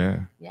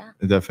 Yeah,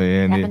 definitely.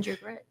 And happens your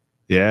grit.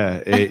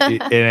 Yeah,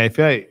 and I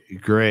feel like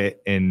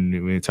grit, and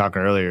we were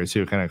talking earlier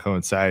too, kind of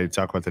coincide.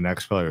 Talk about the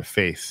next pillar of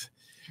faith,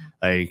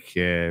 like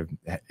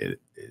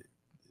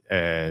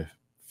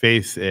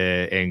faith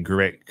and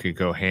grit could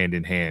go hand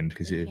in hand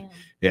because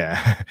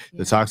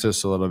so talk to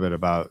us a little bit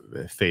about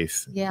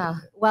faith. Yeah,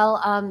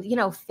 well,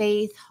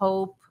 faith,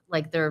 hope,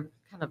 like they're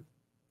kind of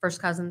first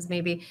cousins,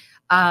 maybe.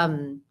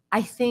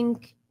 I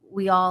think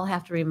we all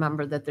have to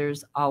remember that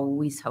there's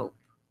always hope,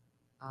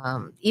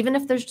 even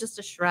if there's just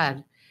a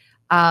shred.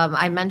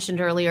 I mentioned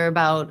earlier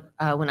about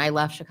when I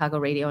left Chicago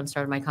Radio and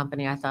started my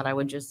company, I thought I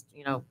would just,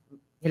 hit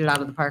it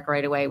out of the park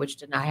right away, which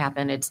did not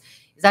happen. It's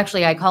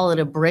actually, I call it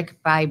a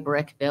brick by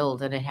brick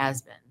build, and it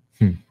has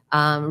been.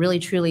 Really,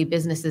 truly,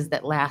 businesses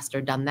that last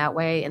are done that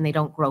way, and they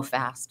don't grow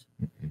fast.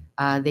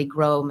 They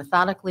grow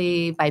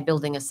methodically by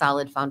building a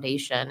solid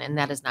foundation, and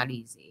that is not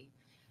easy.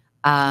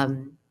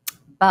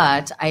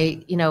 But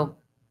I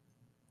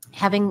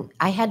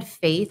had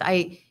faith.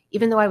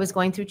 Even though I was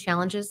going through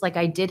challenges, like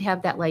I did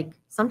have that, like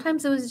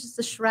sometimes it was just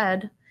a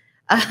shred,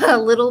 a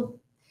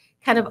little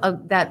kind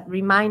of that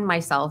remind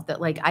myself that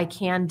like, I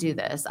can do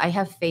this. I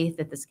have faith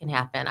that this can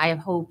happen. I have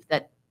hope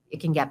that it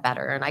can get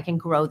better and I can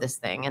grow this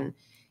thing and,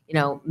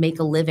 make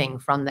a living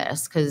from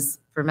this. Cause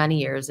for many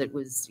years it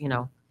was,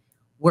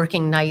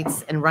 working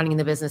nights and running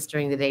the business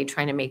during the day,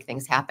 trying to make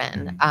things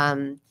happen.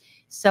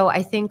 So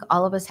I think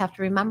all of us have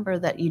to remember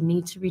that you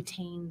need to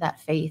retain that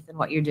faith in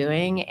what you're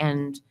doing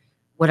and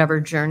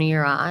whatever journey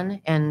you're on,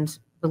 and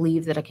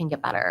believe that it can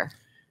get better.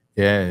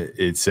 Yeah,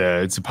 it's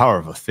a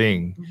powerful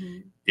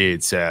thing.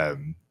 It's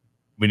when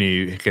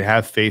you can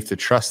have faith to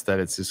trust that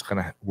it's just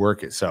going to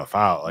work itself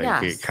out.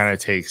 Like it kind of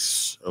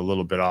takes a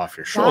little bit off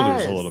your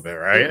shoulders a little bit,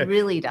 right? It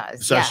really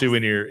does. Especially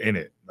when you're in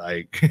it,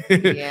 like,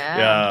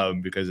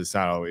 because it's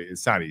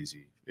not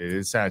easy.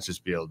 It's not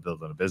just be able to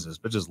build a business,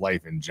 but just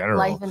life in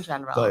general.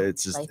 But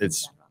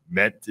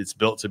it's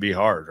built to be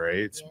hard, right?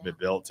 It's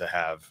built to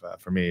have,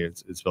 for me,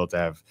 it's built to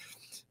have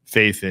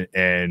faith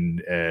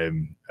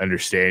and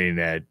understanding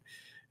that,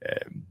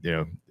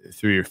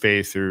 through your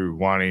faith, through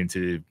wanting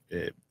to,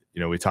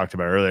 we talked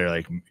about earlier,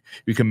 like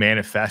we can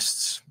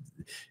manifest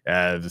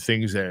the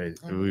things that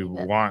we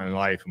want in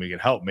life, and we can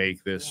help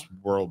make this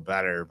world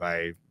better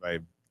by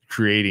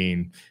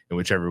creating in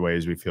whichever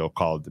ways we feel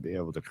called to be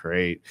able to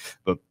create.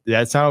 But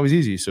that's not always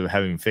easy. So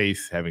having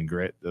faith, having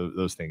grit,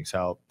 those things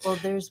help. Well,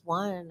 there's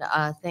one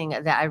thing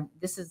that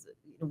this is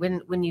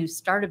when you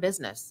start a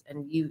business,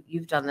 and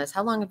you've done this.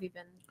 How long have you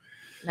been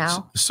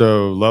now?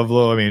 So Love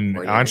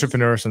Local,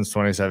 entrepreneur since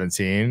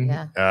 2017.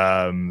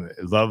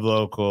 Love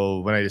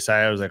Local, when I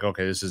decided, I was like,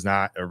 okay, this is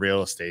not a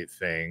real estate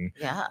thing.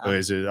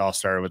 It all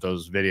started with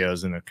those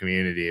videos in the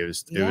community. It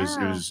was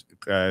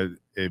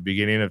the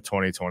beginning of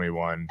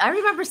 2021. I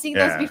remember seeing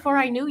those before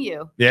I knew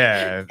you.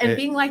 And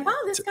being like, wow,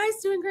 this guy's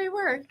doing great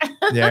work.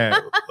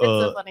 It's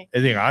so funny. I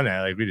think on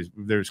that, like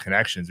there's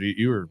connections.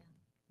 You were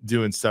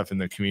doing stuff in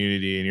the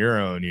community in your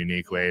own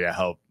unique way to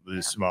help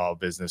the small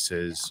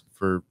businesses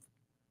for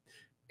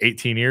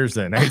 18 years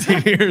then,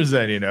 19 years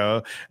then,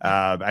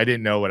 I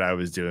didn't know what I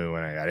was doing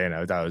when I got in.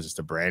 I thought it was just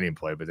a branding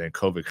play, but then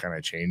COVID kind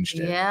of changed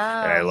it. And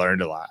I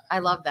learned a lot. I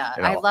love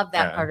that. I love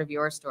that part of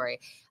your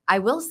story. I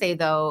will say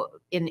though,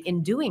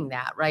 in doing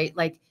that, right?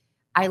 Like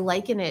I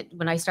liken it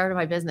when I started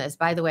my business.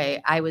 By the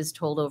way, I was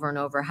told over and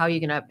over, how are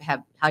you going to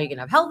have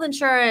health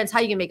insurance?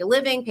 How you can make a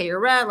living, pay your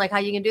rent? Like, how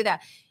you can do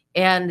that?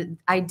 And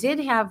I did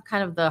have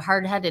kind of the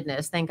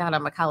hard-headedness. Thank God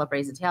I'm a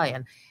Calabrese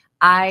Italian.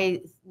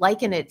 I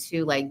liken it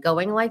to like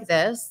going like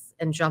this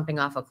and jumping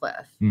off a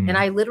cliff. Mm-hmm. And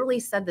I literally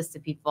said this to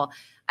people.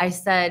 I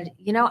said,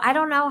 I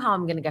don't know how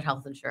I'm going to get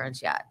health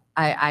insurance yet.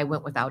 I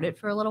went without it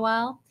for a little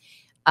while.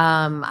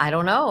 I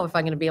don't know if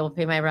I'm going to be able to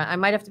pay my rent. I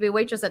might have to be a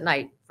waitress at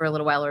night for a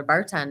little while or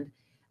bartend.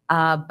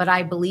 But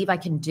I believe I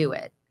can do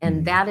it.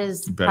 And that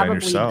is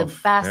probably the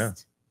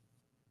best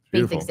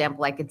faith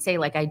example I could say.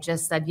 Like I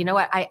just said, you know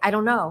what? I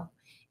don't know.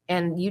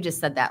 And you just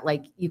said that,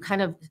 like you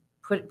kind of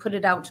put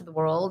it out to the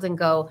world and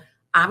go,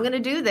 I'm going to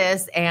do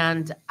this.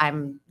 And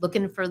I'm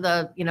looking for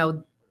the,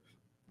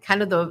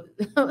 kind of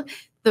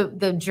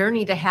the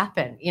journey to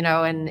happen,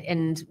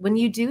 and when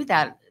you do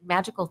that,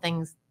 magical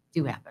things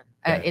do happen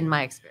in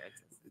my experience.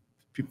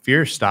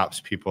 Fear stops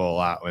people a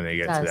lot when they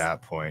get to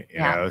that point, you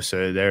know.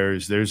 So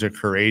there's a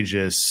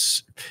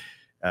courageousness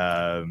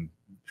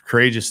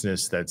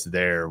that's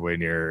there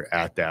when you're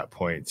at that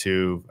point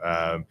too.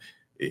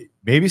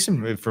 Maybe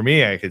for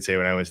me, I could say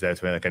when I was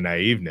that way, like a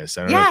naiveness.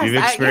 I don't know if you've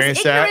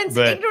experienced that,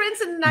 but ignorance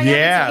and naivety.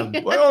 Yeah,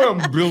 well,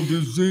 I'm built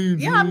this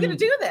easy. Yeah, I'm gonna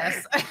do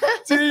this.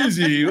 It's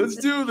easy. Let's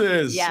do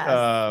this.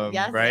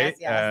 Yes. Right.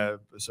 Yes.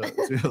 So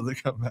to be able to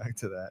come back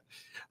to that.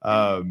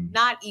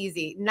 Not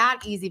easy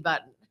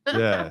button.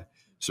 Yeah.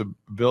 So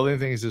building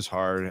things is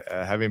hard.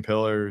 Having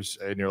pillars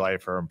in your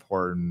life are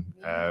important.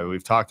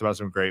 We've talked about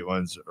some great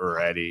ones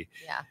already.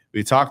 Yeah.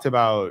 We talked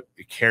about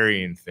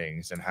carrying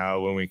things and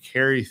how when we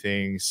carry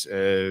things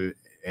and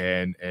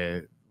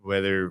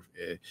whether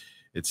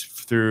it's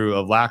through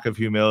a lack of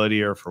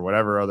humility or for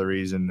whatever other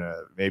reason,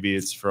 maybe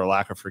it's for a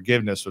lack of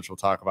forgiveness, which we'll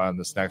talk about in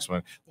this next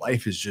one.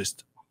 Life is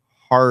just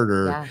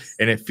harder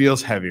and it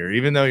feels heavier,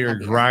 even though you're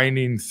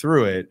grinding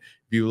through it.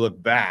 If you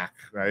look back,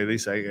 at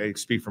least I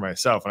speak for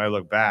myself. When I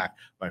look back,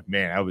 like,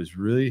 man, I was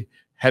really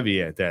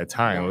heavy at that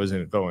time. I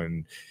wasn't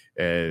going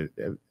the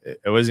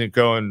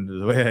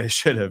way I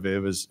should have. It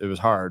was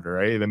hard,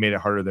 right? It made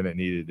it harder than it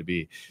needed to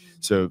be.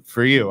 So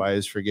for you, why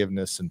is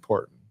forgiveness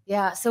important?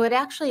 Yeah. So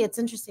it's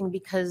interesting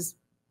because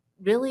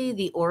really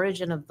the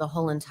origin of the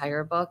whole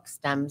entire book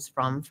stems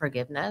from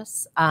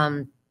forgiveness.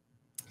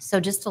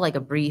 So just to like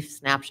a brief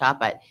snapshot,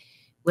 but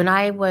when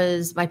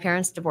my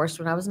parents divorced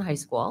when I was in high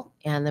school,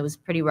 and it was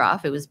pretty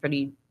rough. It was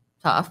pretty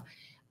tough.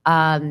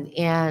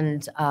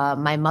 And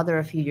my mother,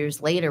 a few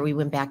years later, we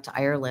went back to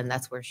Ireland.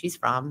 That's where she's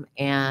from.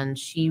 And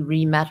she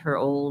re-met her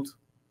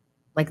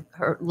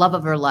her love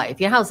of her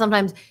life. You know how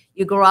sometimes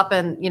you grow up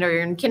and,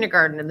 you're in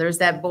kindergarten and there's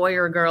that boy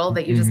or girl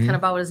that you just kind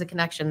of always as a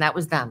connection. That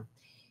was them.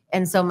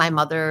 And so my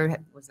mother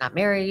was not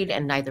married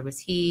and neither was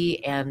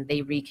he. And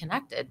they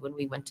reconnected when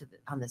we went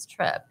on this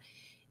trip.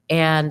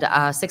 And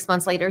 6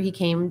 months later, he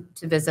came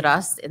to visit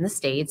us in the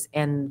States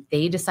and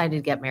they decided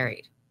to get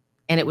married.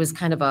 And it was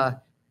kind of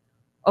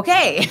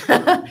okay,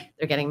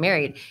 they're getting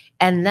married.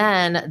 And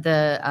then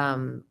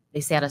they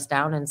sat us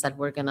down and said,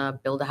 we're going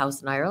to build a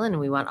house in Ireland and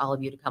we want all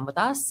of you to come with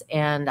us.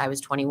 And I was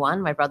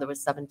 21. My brother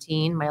was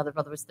 17. My other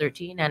brother was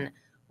 13. And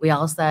we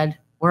all said,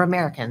 we're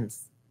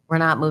Americans. We're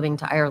not moving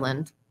to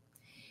Ireland.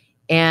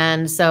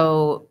 And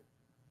so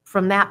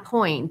from that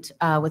point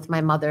with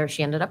my mother,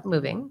 she ended up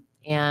moving.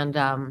 And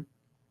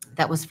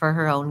that was for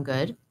her own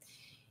good.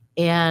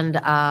 And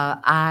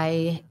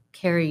I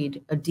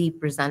carried a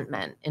deep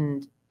resentment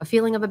and a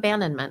feeling of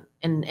abandonment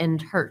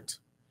and hurt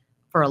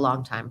for a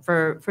long time,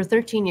 for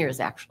 13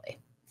 years, actually.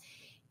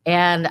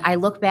 And I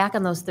look back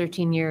on those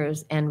 13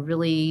 years and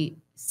really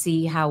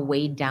see how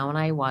weighed down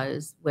I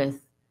was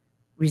with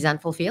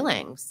resentful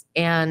feelings.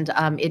 And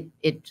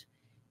it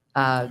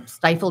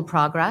stifled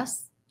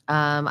progress.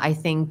 I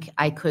think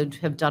I could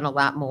have done a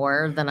lot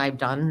more than I've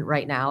done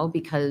right now,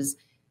 because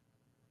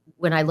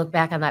when I look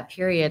back on that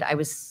period, I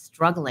was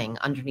struggling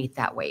underneath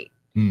that weight.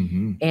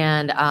 Mm-hmm.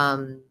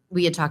 And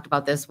we had talked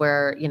about this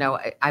where,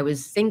 I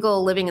was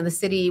single, living in the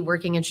city,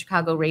 working in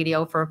Chicago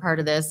radio for a part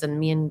of this. And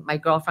me and my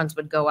girlfriends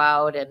would go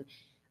out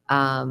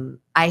and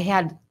I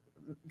had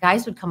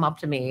guys would come up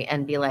to me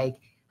and be like,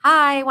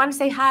 hi, I want to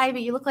say hi,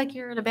 but you look like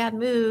you're in a bad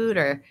mood,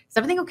 or is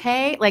everything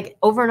okay? Like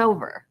over and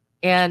over.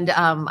 And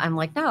I'm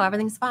like, no,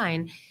 everything's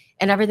fine.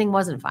 And everything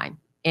wasn't fine.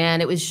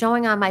 And it was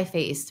showing on my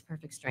face to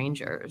perfect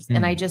strangers.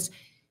 And I just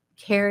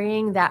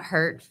carrying that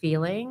hurt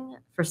feeling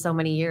for so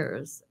many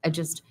years.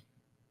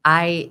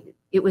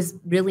 It was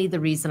really the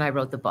reason I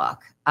wrote the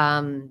book.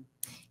 And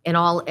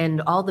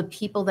all the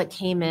people that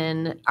came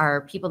in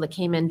are people that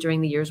came in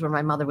during the years when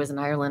my mother was in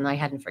Ireland and I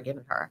hadn't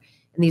forgiven her.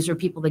 And these were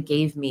people that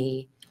gave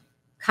me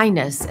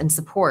kindness and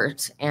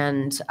support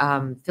and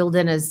filled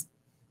in as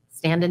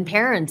stand-in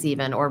parents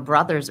even, or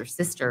brothers or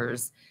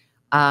sisters,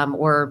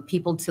 or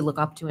people to look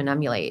up to and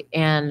emulate.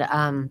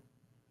 And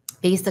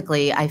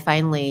basically,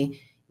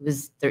 it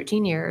was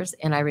 13 years,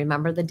 and I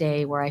remember the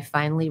day where I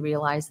finally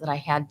realized that I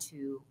had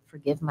to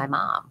forgive my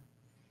mom.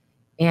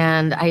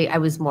 And I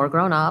was more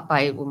grown up,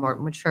 I was more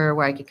mature,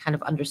 where I could kind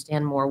of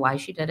understand more why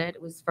she did it.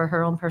 It was for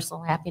her own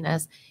personal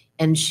happiness.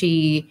 And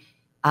she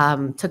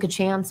took a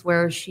chance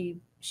where she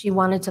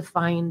wanted to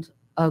find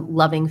a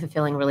loving,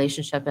 fulfilling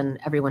relationship, and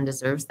everyone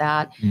deserves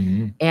that.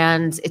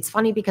 And it's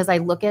funny because I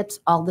look at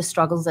all the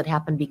struggles that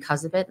happened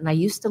because of it. And I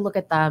used to look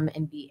at them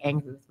and be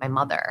angry with my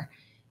mother.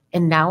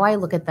 And now I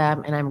look at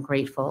them and I'm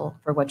grateful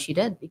for what she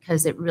did,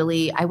 because it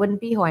really, I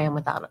wouldn't be who I am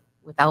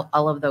without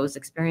all of those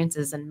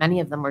experiences. And many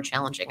of them were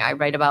challenging. I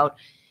write about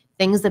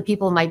things that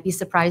people might be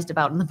surprised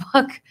about in the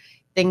book,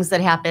 things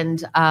that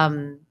happened.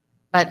 But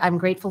I'm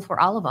grateful for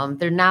all of them.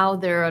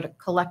 They're a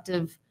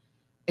collective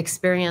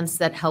experience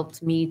that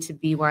helped me to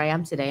be where I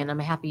am today. And I'm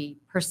a happy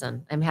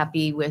person. I'm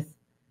happy with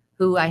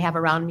who I have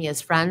around me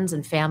as friends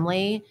and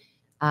family.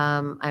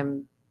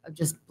 I'm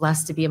just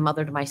blessed to be a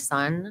mother to my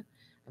son.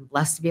 I'm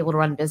blessed to be able to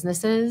run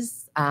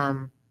businesses.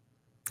 I'm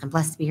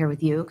blessed to be here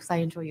with you because I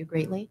enjoy you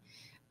greatly.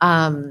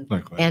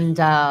 And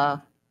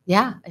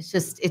yeah, it's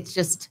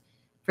just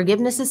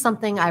forgiveness is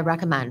something I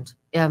recommend.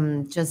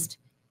 Just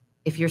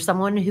if you're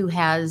someone who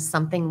has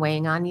something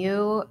weighing on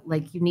you,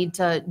 like, you need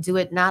to do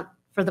it not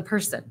for the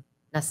person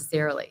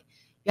necessarily.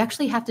 You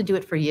actually have to do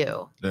it for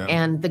you. Yeah.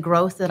 And the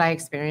growth that I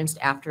experienced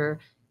after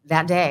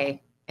that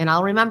day. And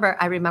I remember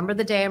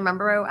the day. I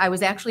remember I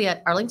was actually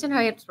at Arlington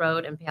Heights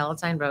Road and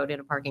Palatine Road in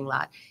a parking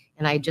lot.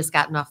 And I had just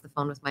gotten off the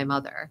phone with my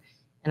mother.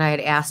 And I had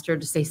asked her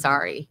to say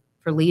sorry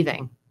for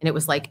leaving. And it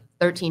was like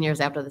 13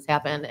 years after this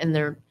happened. And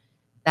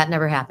that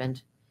never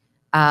happened.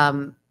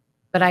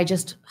 But I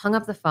just hung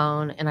up the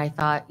phone and I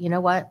thought, you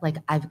know what? Like,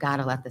 I've got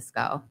to let this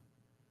go.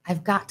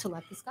 I've got to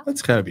let this go.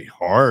 That's got to be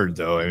hard,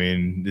 though. I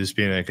mean, just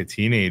being like a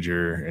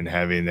teenager and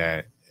having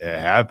that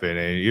happen,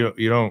 and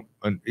you don't,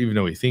 even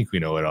though we think we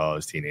know it all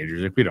as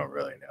teenagers, like, we don't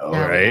really know,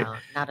 no, right? No,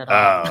 not at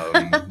all.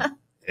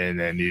 And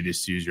then you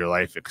just use your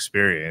life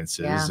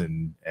experiences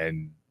and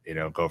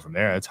go from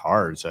there. It's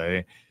hard.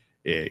 So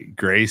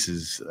grace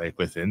is like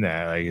within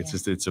that. Like,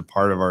 it's a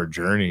part of our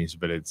journeys,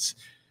 but it's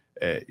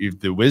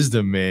the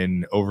wisdom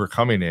in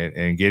overcoming it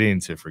and getting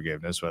to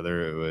forgiveness,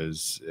 whether it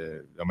was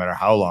no matter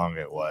how long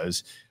it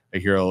was.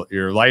 Like,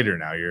 you're lighter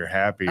now. You're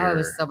happier. Oh, it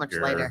was so much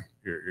lighter.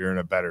 You're in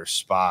a better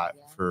spot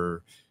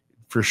for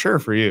sure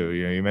for you.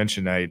 You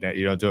mentioned that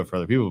you don't do it for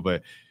other people,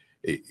 but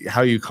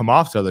how you come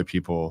off to other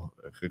people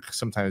could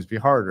sometimes be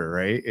harder,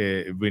 right?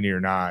 When you're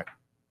not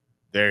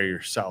there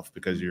yourself,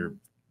 because you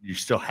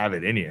still have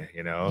it in you,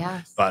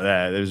 Yes.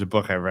 But there's a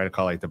book I read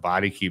called like The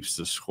Body Keeps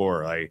the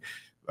Score. Like,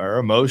 our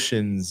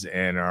emotions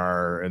and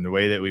the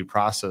way that we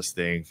process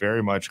things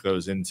very much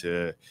goes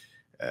into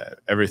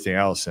everything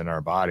else in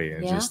our body.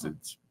 And it's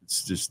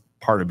just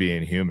part of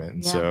being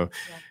human. Yeah. So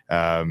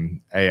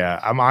I'm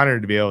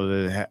honored to be able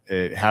to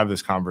have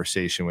this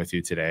conversation with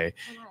you today.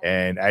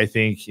 And I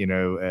think,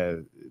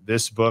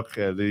 this book,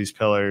 these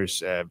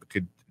pillars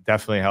could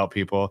definitely help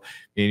people.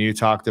 And you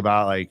talked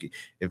about, like,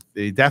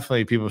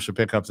 people should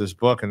pick up this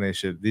book, and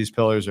these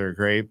pillars are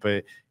great.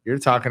 But you're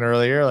talking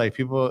earlier, like,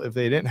 people, if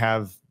they didn't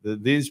have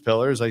these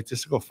pillars, like,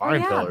 just go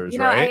find pillars,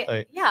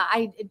 right?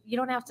 You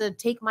don't have to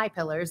take my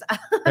pillars.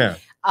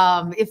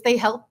 If they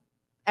help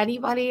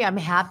anybody, I'm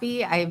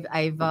happy. I've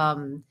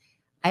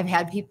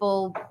had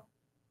people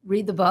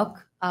read the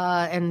book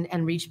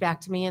and reach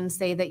back to me and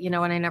say that, and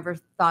I never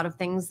thought of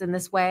things in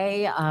this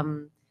way.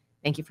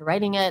 Thank you for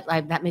writing it.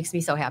 That makes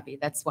me so happy.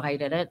 That's why I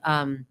did it.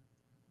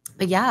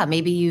 But yeah,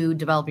 maybe you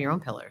develop your own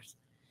pillars.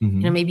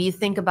 Mm-hmm. Maybe you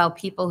think about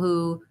people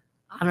who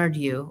honored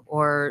you,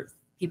 or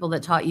people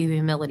that taught you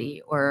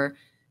humility, or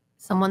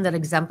someone that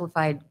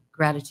exemplified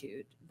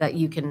gratitude that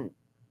you can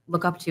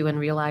look up to and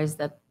realize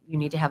that you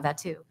need to have that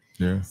too.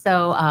 Yeah.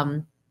 So,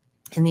 and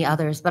the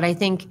others, but I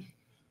think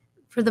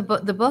for the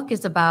book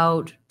is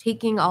about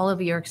taking all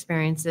of your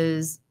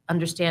experiences,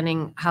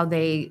 understanding how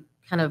they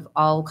kind of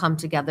all come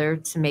together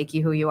to make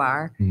you who you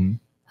are.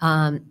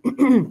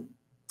 Mm-hmm.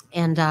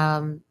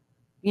 And,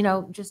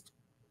 just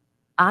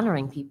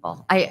honoring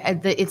people.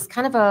 It's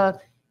kind of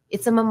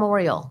it's a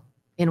memorial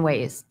in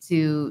ways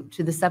to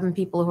the 7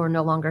 people who are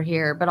no longer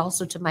here, but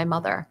also to my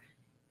mother,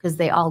 because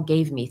they all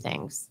gave me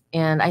things.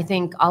 And I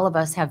think all of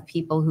us have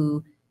people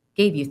who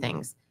gave you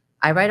things.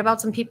 I write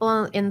about some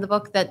people in the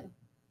book that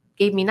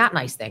gave me not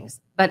nice things,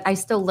 but I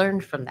still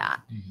learned from that.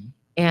 Mm-hmm.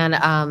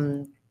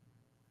 And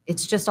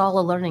it's just all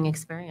a learning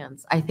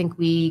experience. I think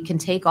we can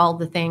take all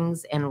the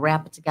things and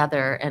wrap it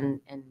together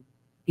and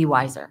be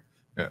wiser.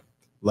 Yeah.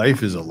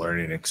 Life is a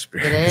learning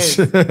experience.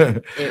 It is.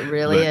 It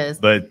really is.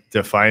 But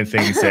to find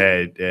things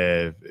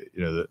that,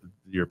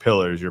 your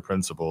pillars, your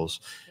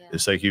principles,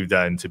 just like you've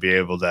done, to be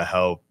able to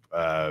help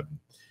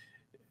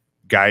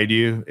guide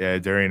you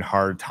during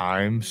hard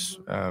times.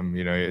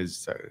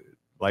 Mm-hmm.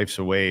 Life's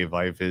a wave.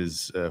 Life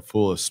is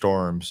full of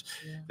storms.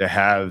 To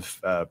have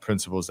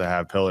principles, to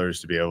have pillars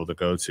to be able to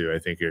go to, I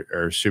think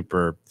are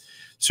super,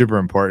 super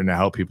important to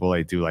help people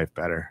like do life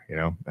better.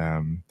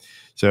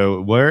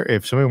 So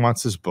if somebody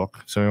wants this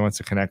book, somebody wants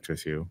to connect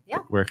with you,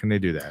 where can they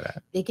do that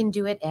at? They can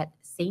do it at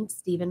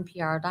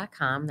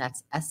ststephenpr.com.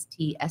 That's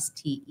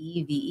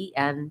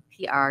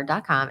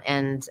STSTEVENPR.com.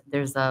 And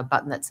there's a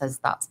button that says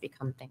Thoughts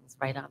Become Things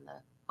right on the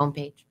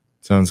homepage.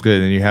 Sounds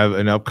good. And you have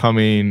an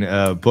upcoming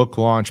book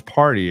launch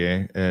party.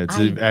 I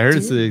heard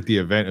it's the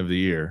event of the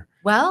year.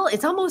 Well,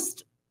 it's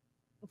almost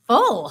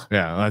full.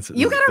 Yeah, that's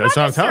what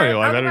I'm telling you.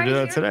 I better do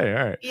that today.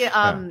 All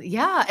right.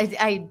 Yeah.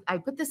 I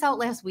put this out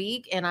last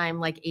week, and I'm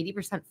like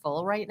 80%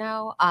 full right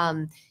now.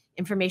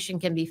 Information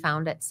can be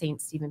found at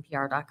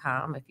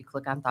ststephenpr.com. If you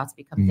click on Thoughts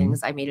Become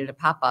Things, I made it a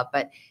pop-up,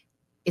 but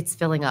it's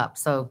filling up.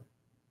 So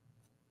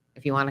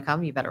if you want to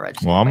come, you better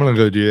register. Well, I'm going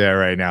to go do that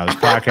right now. This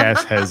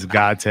podcast has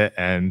got to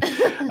end.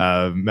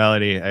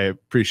 Melanie, I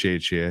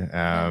appreciate you,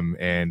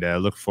 and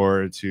look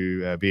forward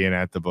to being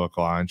at the book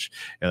launch,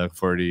 and look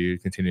forward to you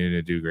continuing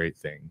to do great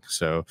things.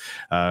 So,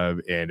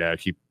 and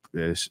keep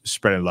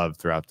spreading love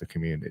throughout the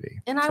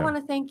community. And I want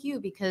to thank you,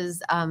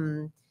 because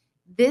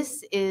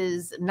this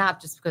is not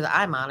just because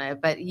I'm on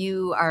it, but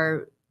you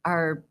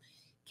are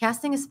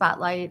casting a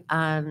spotlight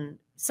on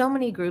so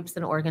many groups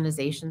and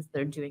organizations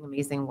that are doing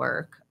amazing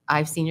work.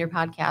 I've seen your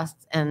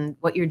podcasts, and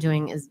what you're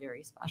doing is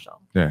very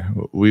special. Yeah,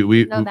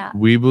 we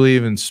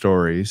believe in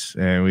stories,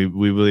 and we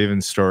believe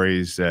in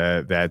stories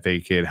that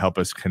they could help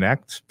us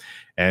connect,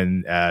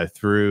 and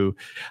through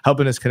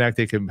helping us connect,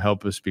 they can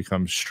help us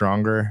become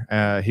stronger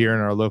here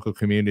in our local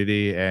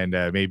community, and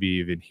maybe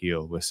even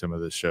heal with some of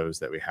the shows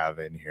that we have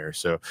in here.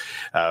 So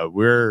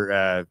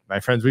we're my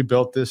friends, we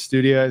built this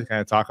studio. I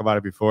kind of talk about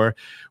it before.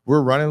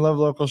 We're running Love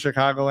Local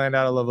Chicagoland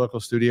out of Love Local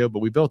Studio, but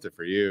we built it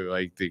for you,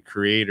 like the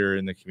creator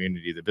in the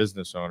community, the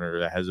business owner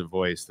that has a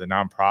voice, the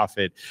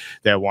nonprofit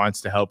that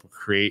wants to help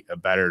create a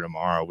better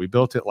tomorrow. We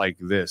built it like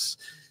this,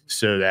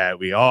 so that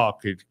we all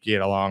could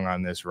get along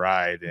on this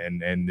ride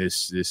and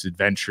this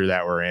adventure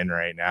that we're in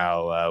right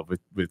now,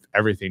 with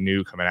everything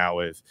new coming out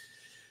with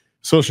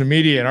social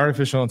media and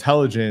artificial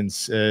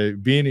intelligence.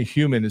 Being a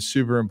human is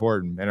super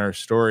important, and our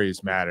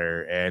stories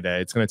matter. And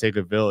it's going to take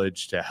a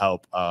village to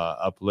help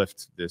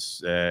uplift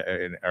this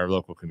in our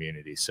local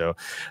community. So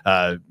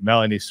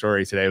Melanie's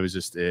story today was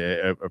just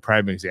a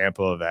prime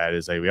example of that.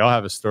 Is like, we all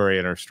have a story,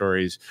 and our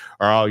stories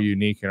are all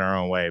unique in our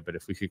own way. But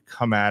if we could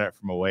come at it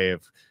from a way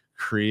of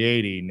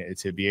creating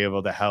to be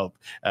able to help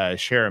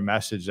share a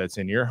message that's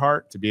in your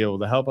heart, to be able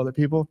to help other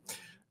people,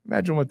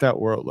 imagine what that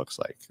world looks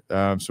like.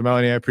 So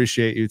Melanie, I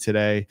appreciate you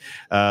today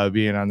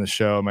being on the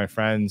show. My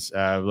friends,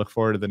 look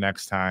forward to the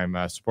next time.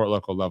 Support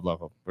local, love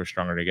local. We're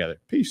stronger together.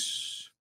 Peace.